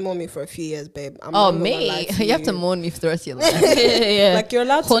 you have to mourn me for a few years, babe. Me? You have to mourn me for the rest of your life. Yeah. Like you're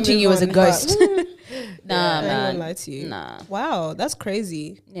allowed haunting to you as a ghost. Nah, man. I'm gonna lie to you. Nah. Wow, that's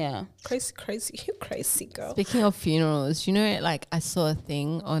crazy. Yeah. Crazy. You crazy girl. Speaking of funerals, like I saw a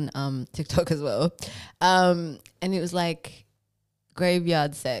thing on TikTok as well. And it was like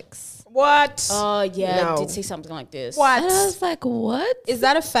graveyard sex. What? Oh yeah, No. I did see something like this. What? And I was like, what? Is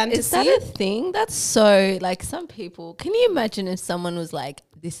that a fantasy? Is that a thing? That's so, like, some people, can you imagine if someone was like,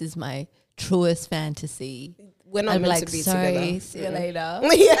 this is my truest fantasy? We're not I'm meant like, to be sorry, together. see you later.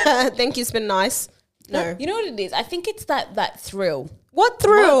 Yeah, thank you. It's been nice. No. You know what it is? I think it's that thrill. What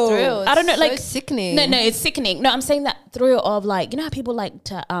thrill? What thrill? I don't know, It's like so sickening. No, it's sickening. No, I'm saying that thrill of like, you know how people like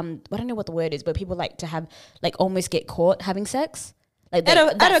to I don't know what the word is, but people like to have like almost get caught having sex. Like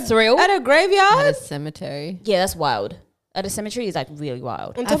that thrill at a graveyard, At a cemetery. Yeah, that's wild. At a cemetery is like really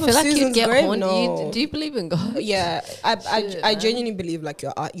wild. On I top feel of like Susan's you'd get grave, haunted. no. Do you believe in God? Yeah, I genuinely believe like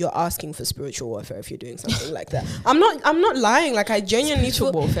you're asking for spiritual warfare if you're doing something like that. I'm not lying. Like I genuinely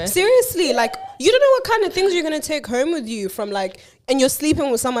feel warfare. Seriously, like you don't know what kind of things you're gonna take home with you from like, and you're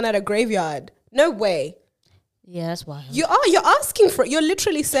sleeping with someone at a graveyard. No way. Yeah, that's wild. You're asking for it. You're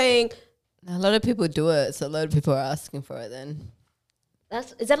literally saying. A lot of people do it, so a lot of people are asking for it then.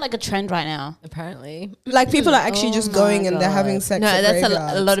 Is that like a trend right now? Apparently. Like people are actually just going and they're having sex. No, at that's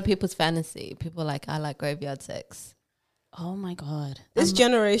graveyards. a lot of people's fantasy. People are like, I like graveyard sex. Oh my God. This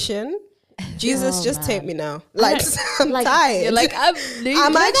generation, Jesus, just take me now. I Like don't- I'm like- tired. You're like, I'm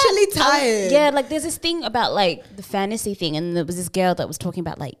actually tired. Yeah, like there's this thing about like the fantasy thing, and there was this girl that was talking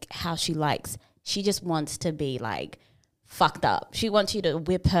about like how she just wants to be like fucked up. She wants you to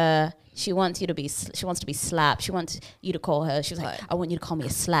whip her. She wants to be slapped. She wants you to call her. She was like, I want you to call me a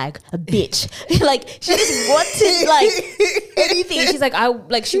slag, a bitch. Like she just wanted like anything. She's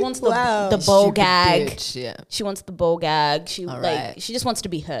like, she wants the bowl Stupid gag. bitch, yeah. She wants the bowl gag. She right. she just wants to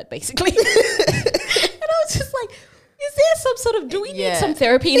be hurt basically. And I was just like, is there some sort of, do we need some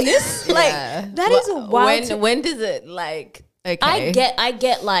therapy in this? Like that is a wild. When does it like? Okay. I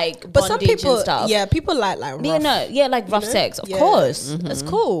get like But some bondage people, and stuff. yeah, people like rough. Like rough sex. Of Yeah. course, that's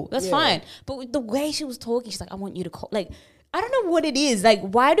cool. That's Yeah. fine. But with the way she was talking, she's like, I want you to call. Like, I don't know what it is. Like,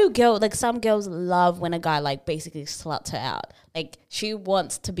 why do some girls love when a guy like basically sluts her out? Like, she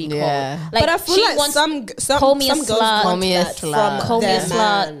wants to be Yeah. called. Like, But I feel she like wants some call me a girls slut. want Call me a that slut. from call me a their slut.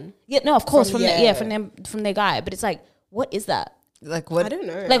 man. Yeah, no, of course From from their guy. But it's like, what is that? Like what? I don't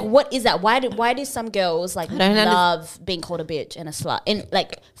know. Like, what is that? Why do some girls like don't love being called a bitch and a slut and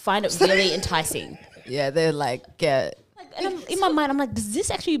like find it really enticing? Yeah, they're like get. And in my mind, I'm like, is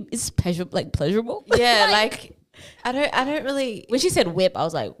this actually pleasurable? Yeah, like I don't really. When she said whip, I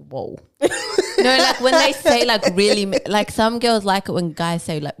was like, whoa. No, like when they say like really, like some girls like it when guys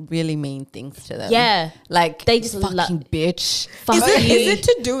say like really mean things to them. Yeah. like They just fucking bitch. Fuck Is you. it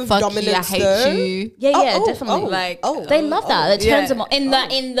to do with Fuck dominance? you, I hate though? you. Yeah, Oh, definitely. oh, Like, oh. They love that. It turns yeah. them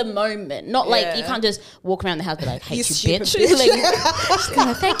on in the moment. Not like you can't just walk around the house and be like, hate You you, stupid bitch. bitch. Like, just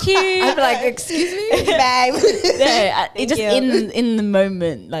kinda, thank you. I'm like, excuse me. Babe. Yeah, it just you. in the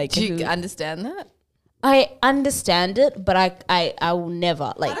moment. Like, Do you understand that? I understand it, but I will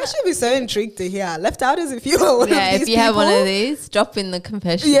never like. I'd actually be so intrigued to hear. Left out as if you were one Yeah, of these if you have one of people. these, drop in the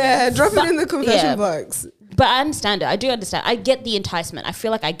confession. Yeah, drop it in the confession yeah. box. But I understand it. I do understand. I get the enticement. I feel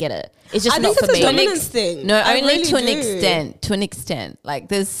like I get it. It's just I not think for it's a me. dominance thing. No, I only really to an do. extent. To an extent, like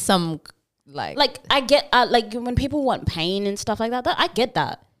there's some like Like I get like when people want pain and stuff like that. I get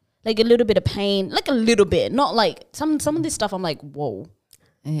that. like a little bit of pain, like a little bit, not like some of this stuff. I'm like, whoa,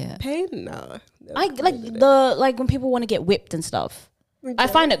 Yeah. Pain? No. I like when people want to get whipped and stuff. Okay. I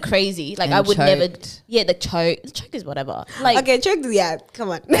find it crazy. Like And I would never. choked. Yeah, the choke is whatever. Like Okay, check. Yeah, come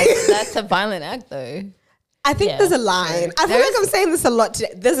on. That's a violent act, though. I think Yeah, there's a line. I feel like I'm saying this a lot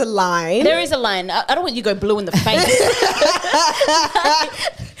today. There's a line. there is a line. I don't want you to go blue in the face.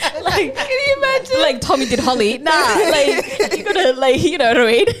 Like, can you imagine? Like Tommy did Holly. Nah, like you gotta like, you know what I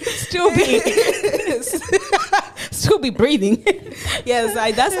mean? Still be breathing. Yes,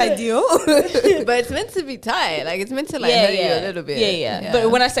 that's ideal. But it's meant to be tight. Like, it's meant to, like, hurt you a little bit. Yeah. But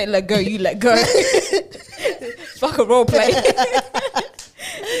when I say let go, you let go. Fuck a role play.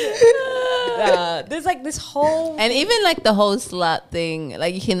 There's like this whole And even, like, the whole slut thing,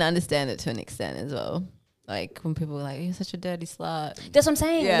 like, you can understand it to an extent as well. Like, when people are like, you're such a dirty slut. That's what I'm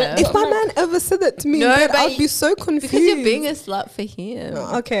saying. Yeah. If my man ever said that to me, No, then but I'd be so confused. Because you're being a slut for him.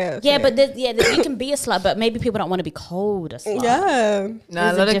 Okay. Yeah, but you can be a slut, but maybe people don't want to be called a slut. Yeah. No,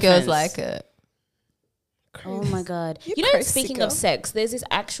 There's a lot a of girls difference. like it. Oh my god! You You know, crazy speaking girl. of sex, there's this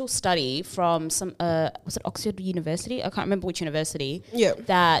actual study from some was it Oxford University? I can't remember which university. Yeah.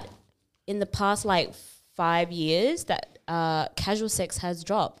 That in the past like 5 years, that casual sex has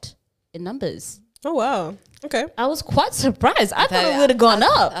dropped in numbers. Oh wow. Okay. I was quite surprised. I thought it would have gone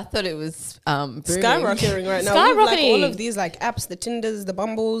up. I thought it was booming. Skyrocketing right now. With, like, all Skyrocketing. of these like apps, the Tinders, the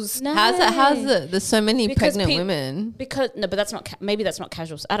Bumbles. No. How's it? There's so many Because pregnant women. Because no, but that's not. Maybe that's not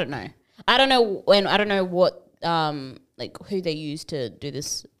casual. I don't know. I don't know when. I don't know what like who they use to do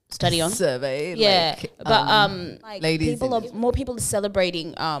this study on. Survey. Yeah, like, but like ladies people in- are more people are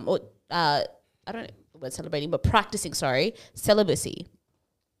celebrating or I don't know the word celebrating, but practicing celibacy.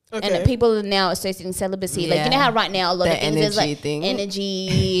 Okay. And people are now associating celibacy, like, you know Yeah. how right now a lot The of things there's like energy thing. energy,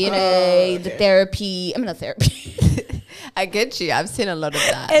 you know, the therapy. I mean, not therapy. I get you. I've seen a lot of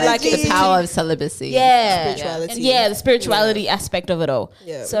that. And Like the energy. power of celibacy. Yeah, Spirituality. And yeah, the spirituality aspect of it all.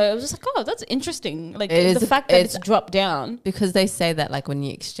 Yeah. So I was just like, oh, that's interesting. Like It is the a- fact that it's- it's dropped down. Because they say that, like, when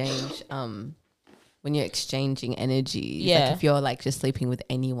you exchange, when you're exchanging energy, Yeah. like if you're like just sleeping with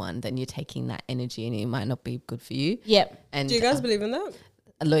anyone, then you're taking that energy and it might not be good for you. Yep. And Do you guys believe in that?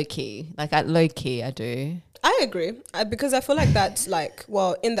 low key, I do. I agree because I feel like that's like,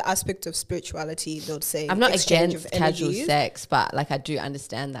 well, in the aspect of spirituality, they'll say I'm not exchange against of casual energies. sex, but like I do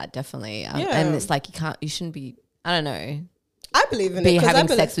understand that definitely. Yeah. And it's like you shouldn't be. I don't know. I believe in Be it. 'Cause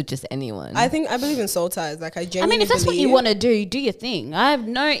having I sex with just anyone. I believe in soul ties. Like I I genuinely mean, if that's what you believe- want to do your thing. I have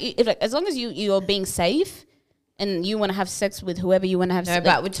no, if like, as long as you're being safe and you want to have sex with whoever you want to have no, sex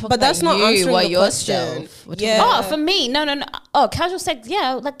but we're talking But that's about not you answering or the yourself. question. We're talking Yeah. Oh, for me, no. Oh, casual sex,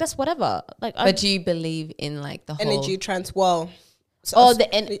 yeah, like that's whatever. Like, But do you believe in like the whole energy so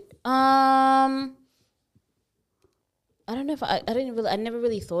I don't know if I never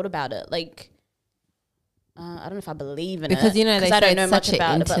really thought about it. Like, I don't know if I believe in because it you know they I say don't know it's much such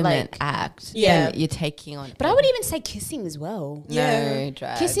about an it. But intimate like, act. Yeah. and you're taking on. but I would even say kissing as well. Yeah.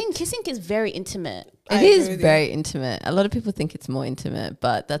 drag. Kissing is very intimate. I It agree is with you. very intimate. A lot of people think it's more intimate,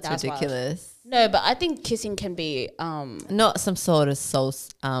 but that's That's wild. ridiculous. No, but I think kissing can be Not some sort of soul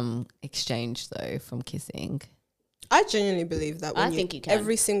exchange though from kissing. I genuinely believe that when I think you can.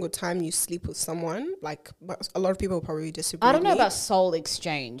 every single time you sleep with someone, like but a lot of people probably disagree. I don't know with me. about soul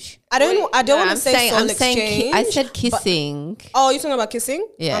exchange. I don't want No, to say soul exchange. I said kissing. Oh, you're talking about kissing?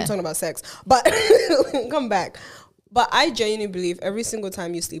 Yeah. I'm talking about sex. But come back. But I genuinely believe every single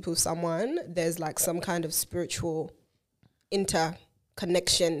time you sleep with someone, there's like some kind of spiritual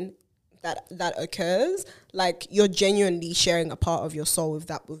interconnection that occurs. Like you're genuinely sharing a part of your soul with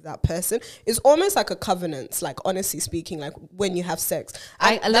that person. It's almost like a covenant, like honestly speaking, like when you have sex.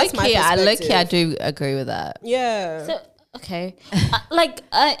 That's my perspective. I do agree with that. Yeah. So okay,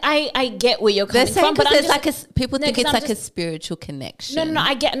 I get where you're They're coming saying from, but I'm there's just, like people No, think 'cause it's I'm like a just- spiritual connection. No,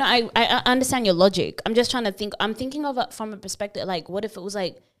 I get. No, I understand your logic. I'm just trying to think. I'm thinking of it from a perspective like, what if it was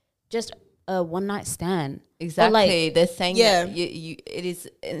like just a one night stand? Exactly. Or like, They're saying Yeah. that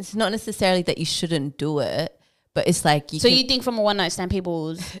it's not necessarily that you shouldn't do it, but it's like so you think from a one night stand,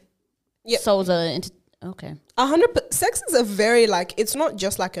 people's Yeah. souls are into. Okay. 100%. Sex is a very like, it's not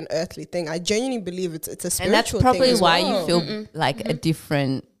just like an earthly thing. I genuinely believe it's a spiritual and that's thing probably as why well. you feel like a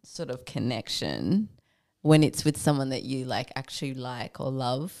different sort of connection when it's with someone that you like actually like or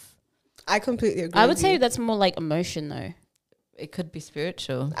love. I completely agree. I would with say you. that's more like emotion though. It could be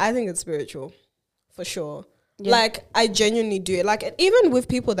spiritual. I think it's spiritual, for sure. Yeah. Like I genuinely do it. Like even with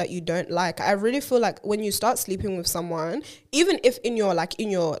people that you don't like, I really feel like when you start sleeping with someone, even if in your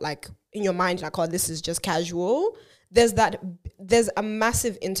mind, like, oh, this is just casual, there's a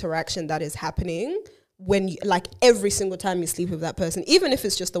massive interaction that is happening when you, like every single time you sleep with that person, even if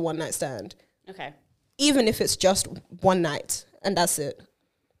it's just a one night stand. Okay. Even if it's just one night and that's it.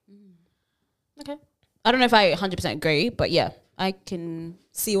 Okay. I don't know if I 100% agree, but yeah, I can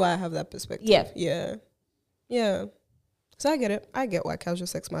see why I have that perspective. Yeah. Yeah. Yeah. So I get it. I get why casual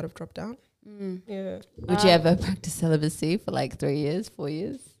sex might have dropped down. Yeah. Would you ever practice celibacy for like 3 years, 4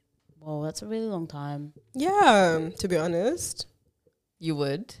 years? Whoa, that's a really long time. Yeah, to be honest. You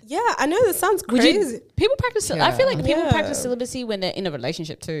would? Yeah, I know that sounds crazy. People practice. I feel like people Yeah. practice celibacy when they're in a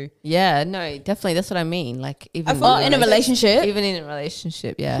relationship too. Yeah, no, definitely. That's what I mean. Like even I feel in a relationship. even in a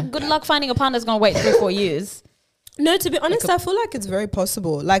relationship, yeah. Good luck finding a partner that's gonna wait 3-4 years. No, to be honest, I feel like it's very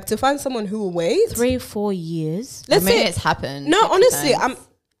possible. Like to find someone who will wait. 3-4 years. Let's I mean, say it's happened. no. heaps of Honestly, times.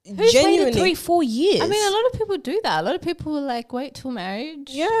 I'm Who's genuinely. waited 3-4 years? I mean, a lot of people do that. A lot of people like wait till marriage.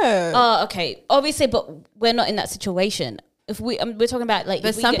 Yeah. Oh, okay. Obviously, but we're not in that situation. If we're talking about like, But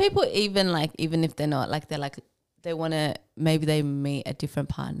if we some get- people even if they're not like they want to, maybe they meet a different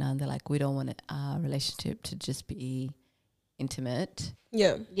partner and they're like, we don't want our relationship to just be intimate.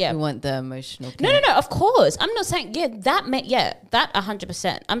 yeah. yeah. We want the emotional. No. Of course, I'm not saying that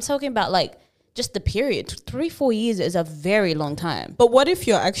 100%. I'm talking about like just the period. 3-4 years is a very long time. But what if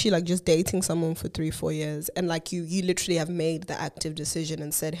you're actually like just dating someone for 3-4 years and like you literally have made the active decision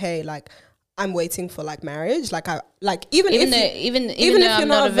and said, hey, like I'm waiting for like marriage. Like even if I'm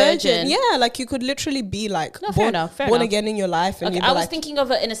not a virgin. yeah, like you could literally be like No, fair enough. born again in your life. And Okay, you'd be I was like, thinking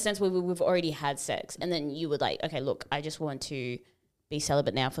of it in a sense where we've already had sex, and then you would like, okay, look, I just want to be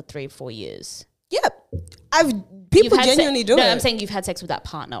celibate now for 3-4 years. yeah, people You've had genuinely do No, it. I'm saying you've had sex with that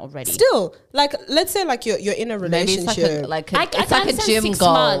partner already. Still, like let's say like you're in a Maybe it's relationship. like I it's can like a understand gym 6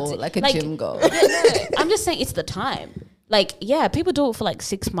 goal, months. like a Like- gym goal. I'm just saying it's the time. Like, yeah, people do it for like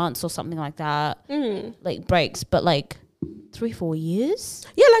 6 months or something like that, like breaks. But like 3-4 years.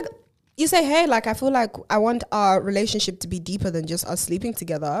 Yeah, like you say, hey, like I feel like I want our relationship to be deeper than just us sleeping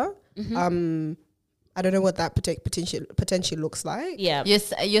together. I don't know what that potentially looks like. Yeah,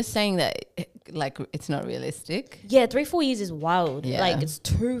 You're saying that like it's not realistic. yeah. 3-4 years is wild. Yeah. Like it's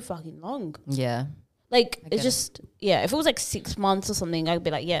too fucking long. Yeah. Like get it's it. just If it was like 6 months or something, I'd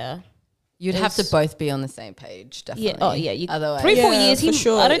be like, yeah. You'd have to It's- both be on the same page, definitely. Yeah. Oh, yeah. You, Otherwise, 3-4 Yeah, years. for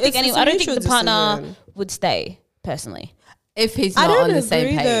sure. I don't think It's a I don't think mutual the partner decision. would stay personally. if he's I not don't on the same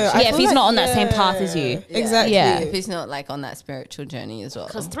agree page. though. I Yeah, if feel he's like- not on that same path as you. Yeah. Exactly. Yeah. If he's not like on that spiritual journey as well.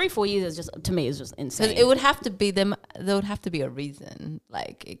 Because 3-4 years is just, to me, is just So insane. it would have to be them. There would have to be a reason.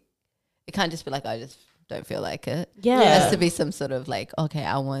 Like it can't just be like I just don't feel like it. Yeah. It has to be some sort of like, okay,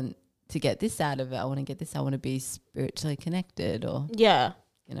 I want to get this out of it. I want to get this. I want to be spiritually connected, or Yeah.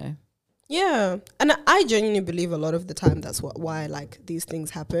 you know. Yeah, and I genuinely believe a lot of the time that's why like these things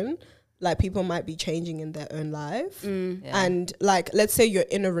happen. Like people might be changing in their own life, Yeah. and like let's say you're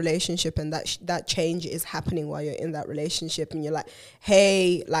in a relationship and that change is happening while you're in that relationship, and you're like,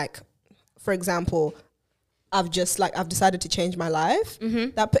 hey, like for example, I've decided to change my life.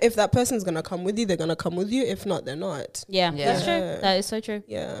 That if that person's gonna come with you, they're gonna come with you. If not, they're not. Yeah. Yeah. That's true. That is so true.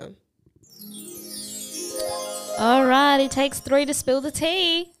 Yeah. All right. It takes 3 to spill the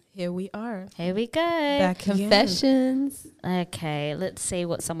tea. Here we are. Here we go. Back again. Confessions. Okay, let's see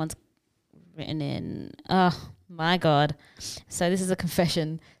what someone's written in. Oh my God. So this is a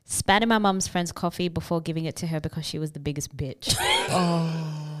confession. Spat in my mum's friend's coffee before giving it to her because she was the biggest bitch.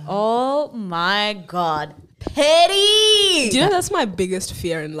 Oh my God. Petty. Do you know that's my biggest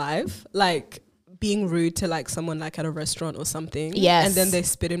fear in life? Like being rude to like someone like at a restaurant or something. Yes. And then they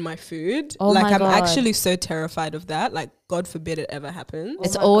spit in my food. Oh like my I'm God. actually so terrified of that. Like God forbid it ever happens.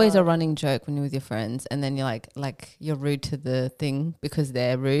 It's always a running joke when you're with your friends, and then you're like you're rude to the thing because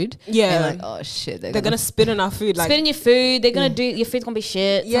they're rude. Yeah. And you're like, oh shit, They're gonna spit in our food. Like Spit in your food. They're gonna do your food's gonna be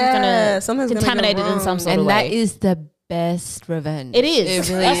shit. Yeah, Something's something's gonna gonna go contaminated in some wrong. sort of and way. that is the best revenge. It is.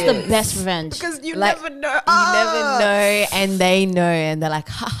 It really That's is. the best revenge. because you Like, never know. You never know, and they know, and they're like,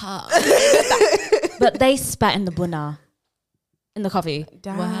 ha. But they spat in the bunna, in the coffee.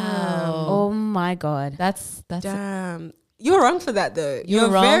 Damn. Wow. Oh my God. That's Damn. You're wrong for that though. You're You're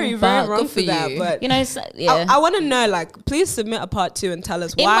wrong, very, but very wrong good for for that. you. But You know, yeah. I want to know, like, please submit a part 2 and tell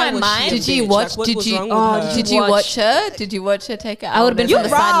us In why my was mind- she a Did you bitch? watch? Like, what did was you? wrong with her? Did you Watch. watch her? Did you watch her take it? I would've been You're from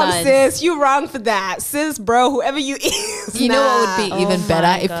the wrong, sidelines. sis. You wrong for that, sis, bro. Whoever you is. You know what would be Oh even my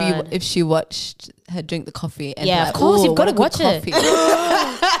better God. if she watched her drink the coffee. And Yeah, be of like, course, "Ooh, you've gotta what a good watch it."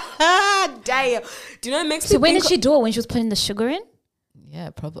 coffee." Damn. Do you know what makes So me when think did she do it? When she was putting the sugar in? Yeah,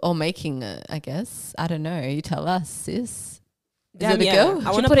 probably. Or making it, I guess. I don't know. You tell us, sis. Is it a girl?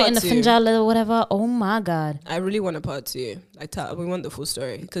 I want to put it in the finjal or whatever. Oh my God. I really want a part 2. Like, we want the full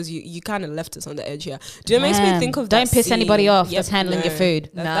story because you kind of left us on the edge here. Do you know, it makes me think of Don't piss scene. anybody off that's handling your food.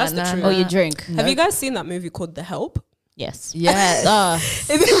 That's the truth. Or your drink. Have you guys seen that movie called The Help? Yes. Yes.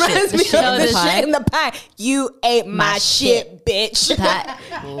 It reminds me of the pie. shit in the pie. You ate my shit, bitch.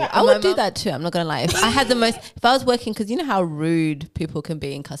 I would do that too. I'm not gonna lie. If I had the most, if I was working, because you know how rude people can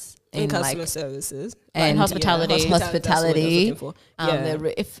be in customer services and hospitality. Hospitality. Yeah.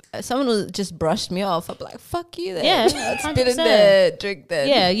 If someone would just brushed me off, I'd be like, "Fuck you!" Then. Yeah, spit in there, drink there.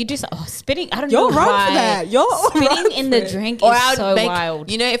 Yeah, you do. Spitting. I don't You're know wrong why. for that. You're spitting in the drink Or is I would so make, wild.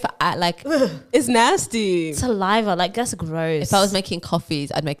 you know, if I like, it's nasty. Saliva, like that's gross. if I was making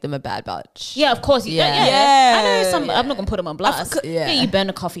coffees, I'd make them a bad batch. Yeah, of course. Yeah. I know some. I'm not gonna put them on blast. You burn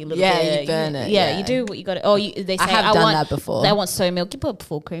the coffee a little bit. Yeah, you burn it. Yeah, you do what you got to. Oh, they say I have done that before. I want soy milk. You put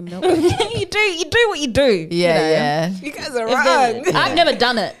full cream milk. you do what you do. Yeah. You guys are wrong. I've never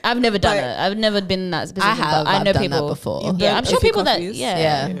done it. I've never been in that specific. I have. I know I've done people that before. Yeah, I'm sure people that. coffees?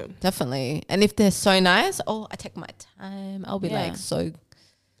 Yeah. Definitely. And if they're so nice, I take my time. I'll be like so.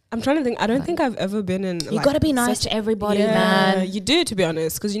 I'm trying to think. I don't think I've ever been in. You gotta be nice to everybody, man. You do, to be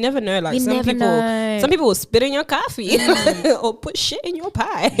honest, because you never know. Like You never know. some people will spit in your coffee or put shit in your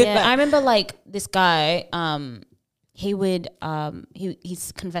pie. Yeah, I remember like this guy. He would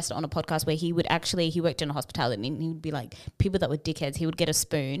he's confessed on a podcast where he worked in a hospitality and he would be like people that were dickheads. He would get a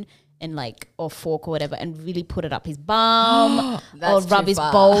spoon and like or fork or whatever and really put it up his bum or rub his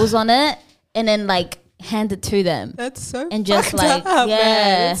bowls on it and then like hand it to them. That's so and just fucked like up, yeah,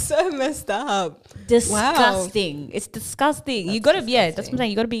 man. It's so messed up. Disgusting. Wow. It's disgusting. That's that's what I'm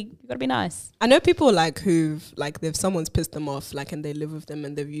saying. You gotta be nice. I know people like if someone's pissed them off, like, and they live with them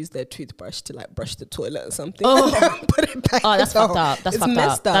and they've used their toothbrush to like brush the toilet or something. Oh, put it back. Oh, that's fucked up. That's fucked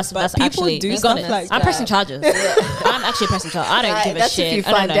up. That's people actually do stuff like that. I'm pressing charges. I'm actually pressing charges. I don't give a shit. If you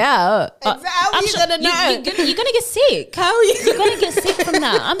find out, Exactly. How are you gonna know? You're gonna get sick. How are you? You're gonna get sick from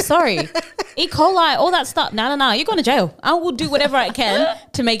that. I'm sorry. E. coli, all that stuff. No. You're going to jail. I will do whatever I can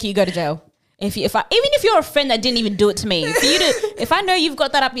to make you go to jail. Even if you're a friend that didn't even do it to me, if I know you've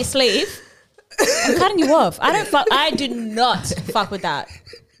got that up your sleeve, I'm cutting you off. I do not fuck with that.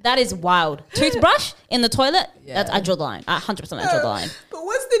 That is wild. Toothbrush in the toilet. Yeah. I draw the line. 100% I draw the line. But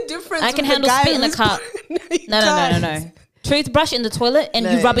what's the difference? I can handle spit in the cup. No. Toothbrush in the toilet and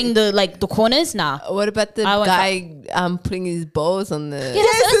you rubbing the corners. Nah. What about the guy putting his balls on the? Yeah,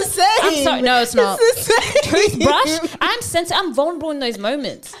 it's the same. I'm sorry. No, it's not. It's the same. Toothbrush. I'm sensitive. I'm vulnerable in those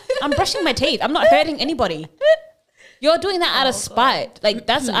moments. I'm brushing my teeth. I'm not hurting anybody. You're doing that out of spite. Like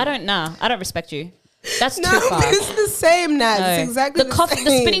that's. I don't respect you. That's too far. No, it's the same, Nat. No. It's exactly the coffee. same.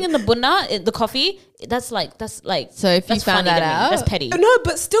 The spitting in the bunna, the coffee. That's like. So if you found that out, that's petty. No,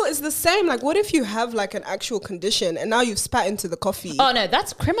 but still, it's the same. Like, what if you have like an actual condition and now you've spat into the coffee? Oh no,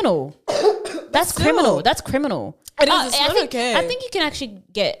 that's criminal. That's criminal. That's criminal. It is. It's not okay. I think you can actually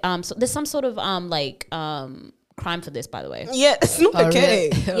get So there's some sort of crime for this, by the way. Yeah, it's not okay.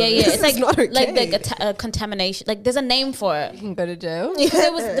 Really? Yeah. It's like not okay. Like contamination. Like there's a name for it. You can go to jail.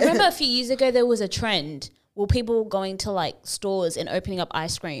 Remember a few years ago there was a trend where people going to like stores and opening up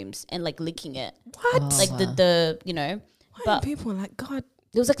ice creams and like licking it. What? Like the Why but people are like, God.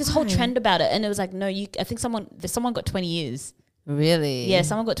 There was like this whole trend about it, and it was like, no, I think someone got 20 years. Really? Yeah,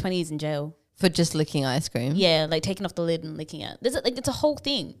 someone got 20 years in jail. For just licking ice cream? Yeah, like taking off the lid and licking it. It's a whole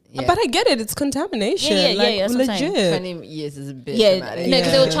thing. Yeah. But I get it. It's contamination. Yeah, that's legit. 20 years is a bit dramatic. No,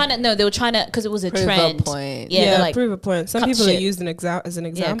 because they were trying to, because it was a prove trend. A point. Yeah, like, prove a point. Some people are used as an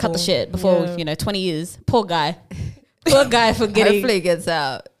example. Yeah, cut the shit before, 20 years. Poor guy. Poor guy for getting. Hopefully it gets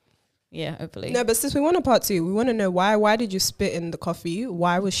out. Yeah, hopefully. No, but since we want a part 2, we want to know why did you spit in the coffee?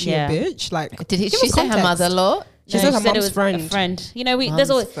 Why was she a bitch? Like, did she say her mother-in-law? She said her mom's a friend. You know, there's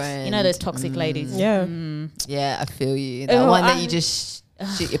always those toxic ladies. Yeah. Yeah, I feel you. That one that you just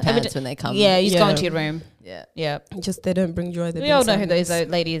shit your pants when they come. Yeah, you just go into your room. Yeah. Just they don't bring joy. We all know who those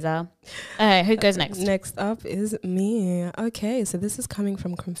ladies are. Okay, who goes next? Next up is me. Okay, so this is coming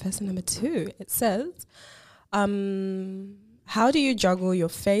from Confessor number 2. It says, how do you juggle your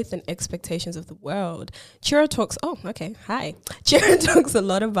faith and expectations of the world? Chira talks. Oh, okay. Hi. Chira talks a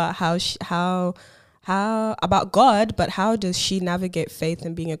lot about how about God, but how does she navigate faith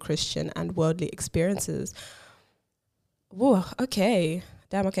and being a Christian and worldly experiences? Whoa. Okay.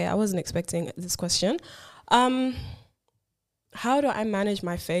 Damn. Okay. I wasn't expecting this question. How do I manage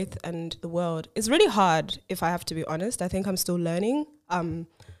my faith and the world? It's really hard, if I have to be honest. I think I'm still learning.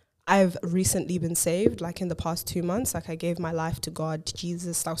 I've recently been saved, like in the past 2 months. Like I gave my life to God, to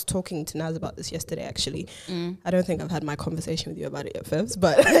Jesus. I was talking to Naz about this yesterday, actually. I don't think I've had my conversation with you about it yet, Fibs,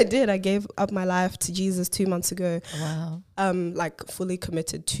 but I did. I gave up my life to Jesus 2 months ago. Wow. Like fully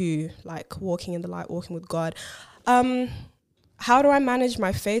committed to like walking in the light, walking with God. How do I manage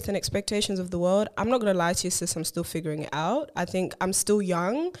my faith and expectations of the world? I'm not going to lie to you, sis. I'm still figuring it out. I think I'm still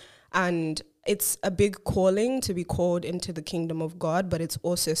young, and it's a big calling to be called into the kingdom of God, but it's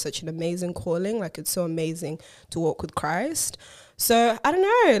also such an amazing calling. Like it's so amazing to walk with Christ. So I don't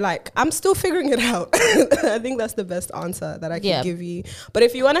know, like I'm still figuring it out. I think that's the best answer that I can give you. But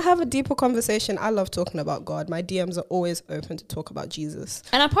if you want to have a deeper conversation, I love talking about God. My DMs are always open to talk about Jesus.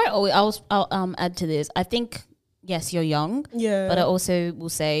 And I'll add to this. I think, yes, you're young. Yeah. But I also will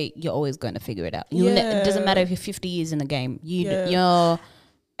say you're always going to figure it out. It doesn't matter if you're 50 years in the game. You're...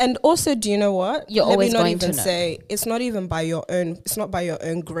 And also, do you know what? You're always going to know. Say it's not even by your own. It's not by your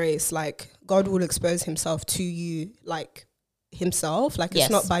own grace. Like God will expose Himself to you, like Himself. Like it's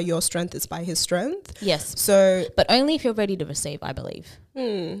not by your strength. It's by His strength. Yes. So, but only if you're ready to receive, I believe.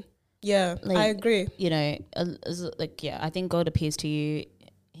 Yeah, like, I agree. You know, I think God appears to you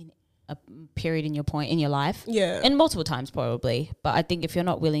in a period in your life. Yeah. And multiple times probably. But I think if you're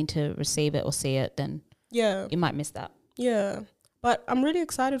not willing to receive it or see it, then you might miss that. Yeah. But I'm really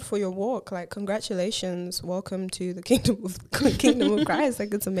excited for your walk. Like, congratulations. Welcome to the kingdom of Christ.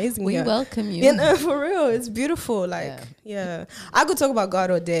 Like, it's amazing. We welcome you. You know, for real. It's beautiful. Like, yeah. I could talk about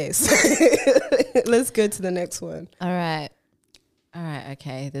God all day. So let's go to the next one. All right.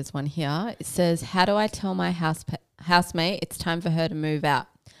 Okay. There's one here. It says, how do I tell my housemate it's time for her to move out?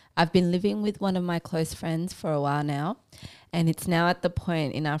 I've been living with one of my close friends for a while now, and it's now at the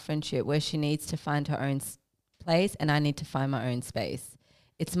point in our friendship where she needs to find her own place and I need to find my own space.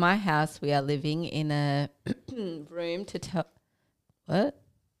 It's my house. We are living in a room to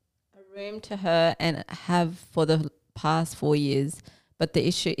her and have for the past 4 years. But the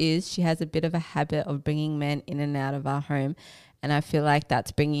issue is she has a bit of a habit of bringing men in and out of our home, and I feel like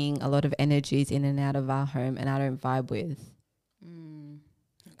that's bringing a lot of energies in and out of our home, and I don't vibe with.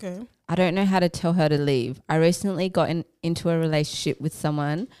 Okay. I don't know how to tell her to leave. I recently got into a relationship with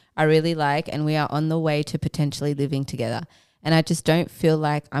someone I really like, and we are on the way to potentially living together. And I just don't feel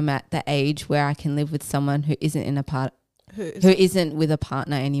like I'm at the age where I can live with someone who isn't with a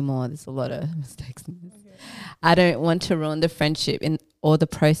partner anymore. There's a lot of mistakes in this. Okay. I don't want to ruin the friendship in the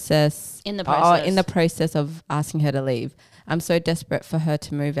process of asking her to leave. I'm so desperate for her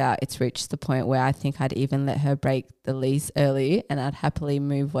to move out. It's reached the point where I think I'd even let her break the lease early, and I'd happily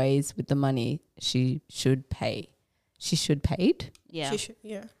move ways with the money she should pay. She should paid? Yeah. She should,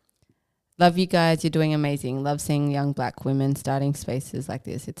 yeah. Love you guys. You're doing amazing. Love seeing young black women starting spaces like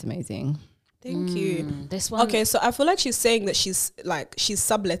this. It's amazing. Thank you. This one. Okay, so I feel like she's saying that she's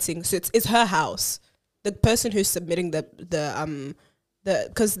subletting. So it's her house. The person who's submitting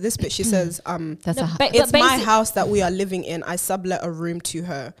because this bit she says it's my house that we are living in. I sublet a room to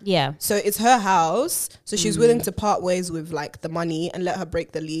her. Yeah. So it's her house. So she's willing to part ways with like the money and let her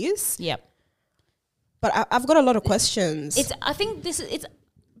break the lease. Yeah. But I've got a lot of questions. It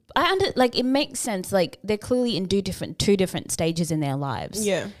makes sense. Like they're clearly in two different stages in their lives.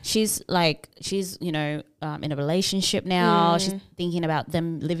 Yeah. She's in a relationship now. She's thinking about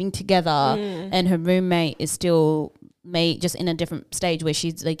them living together, and her roommate is still just in a different stage where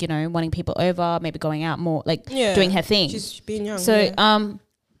she's like, wanting people over, maybe going out more, like doing her thing. She's being young. So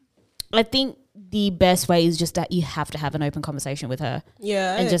I think the best way is just that you have to have an open conversation with her.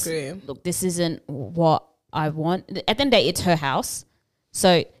 Yeah, and I agree. Look, this isn't what I want. At the end of the day, it's her house.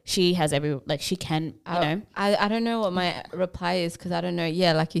 So she has she can, I don't know what my reply is because I don't know.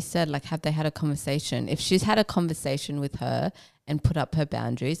 Yeah, like you said, like have they had a conversation? If she's had a conversation with her and put up her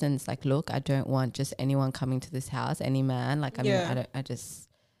boundaries and it's like, look, I don't want just anyone coming to this house, any man. Like,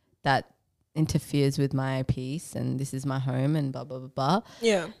 that interferes with my peace and this is my home and blah, blah, blah, blah.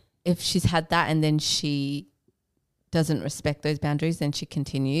 Yeah. If she's had that and then she doesn't respect those boundaries, then she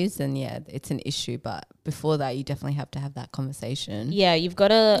continues, then it's an issue. But before that, you definitely have to have that conversation. Yeah, you've got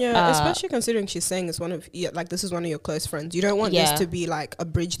to. Yeah, especially considering she's saying it's this is one of your close friends. You don't want this to be like a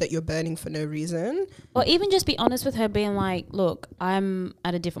bridge that you're burning for no reason. Or even just be honest with her, being like, look, I'm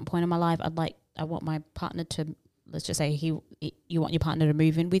at a different point in my life. I want my partner to, let's just say you want your partner to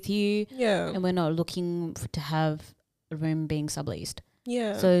move in with you. Yeah. And we're not looking to have a room being subleased.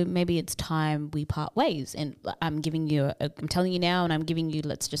 Yeah. So maybe it's time we part ways, and I'm telling you now, and I'm giving you,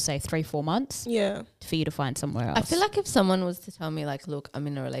 let's just say 3-4 months. Yeah. For you to find somewhere else. I feel like if someone was to tell me like, look, I'm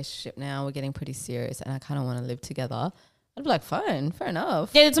in a relationship now, we're getting pretty serious and I kind of want to live together, I'd be like, fine, fair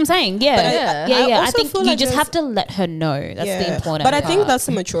enough. Yeah, that's what I'm saying. Yeah. I also think feel you like just there's- have to let her know. That's the important But I think part. that's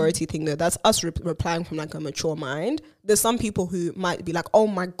the maturity thing though. That's us replying from like a mature mind. There's some people who might be like, oh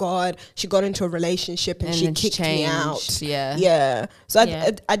my God, she got into a relationship and she then kicked me out. Yeah. Yeah. So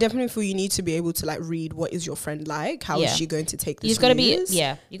Yeah. I definitely feel you need to be able to like read what is your friend like? How is Yeah. she going to take this You've got to be, news?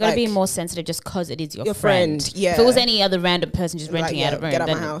 you got to be Like, more sensitive just because it is your your friend. friend, yeah. If it was any other random person just Like, renting out a room, get out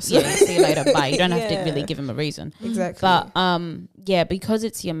my then house. yeah, see you later, bye. You don't have to Yeah. really give him a reason. Exactly. But yeah, because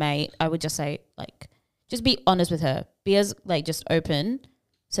it's your mate, I would just say like, just be honest with her. Be as like just open,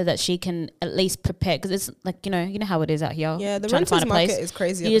 so that she can at least prepare. Because it's like you know how it is out here. Yeah, the trying to find renters a place. market is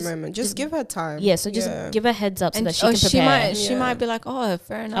crazy You at the moment. Just give her time. Yeah, so just give her heads up so that she can prepare. She might be like, oh,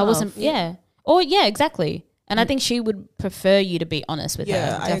 fair enough. I wasn't. Yeah. Or yeah, exactly. And I think she would prefer you to be honest with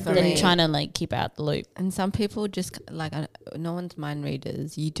Yeah, her I agree. than trying to like keep her out the loop. And some people just like, no one's mind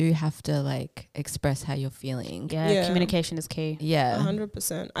readers. You do have to like express how you're feeling. Yeah, communication is key. Yeah.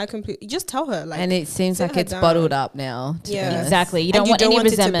 100%. I completely just tell her like. And it seems sit like her it's down. bottled up now. To be honest. Exactly. You And don't want any it to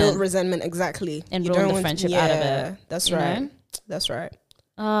resentment. build resentment. Exactly. And you ruin don't the want friendship out of it, That's you right. know? That's right.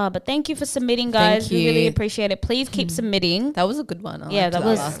 But thank you for submitting, guys. Thank We really you. appreciate it. Please keep submitting. That was a good one. I Yeah, liked that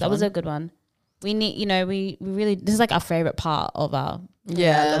last was one. a good one. We need, we really, this is like our favorite part of our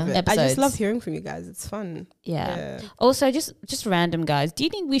Yeah. I love it. I just episodes. love hearing from you guys. It's fun. Yeah. Also, just random guys. Do you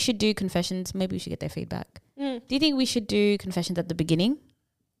think we should do confessions? Maybe we should get their feedback. Do you think we should do confessions at the beginning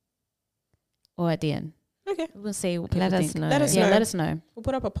or at the end? Okay. We'll see what people Let think. us know. Let us Yeah, know. let us know. We'll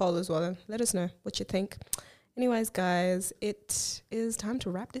put up a poll as well. And let us know what you think. Anyways, guys, it is time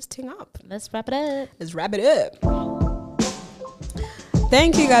to wrap this thing up. Let's wrap it up. Let's wrap it up.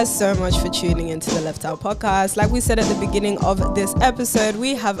 Thank you guys so much for tuning into the Left Out podcast. Like we said at the beginning of this episode,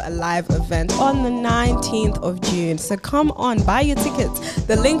 we have a live event on the 19th of June. So come on, buy your tickets.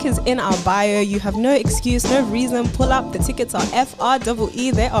 The link is in our bio. You have no excuse, no reason. Pull up. The tickets are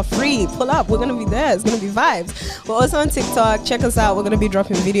FREE. They are free. Pull up. We're going to be there. It's going to be vibes. We're also on TikTok. Check us out. We're going to be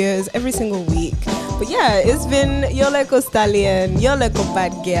dropping videos every single week. But yeah, it's been your local stallion, your local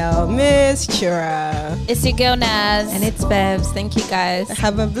bad girl, Miss Chura. It's your girl Naz. And it's Bevs. Thank you guys.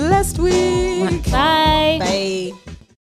 Have a blessed week.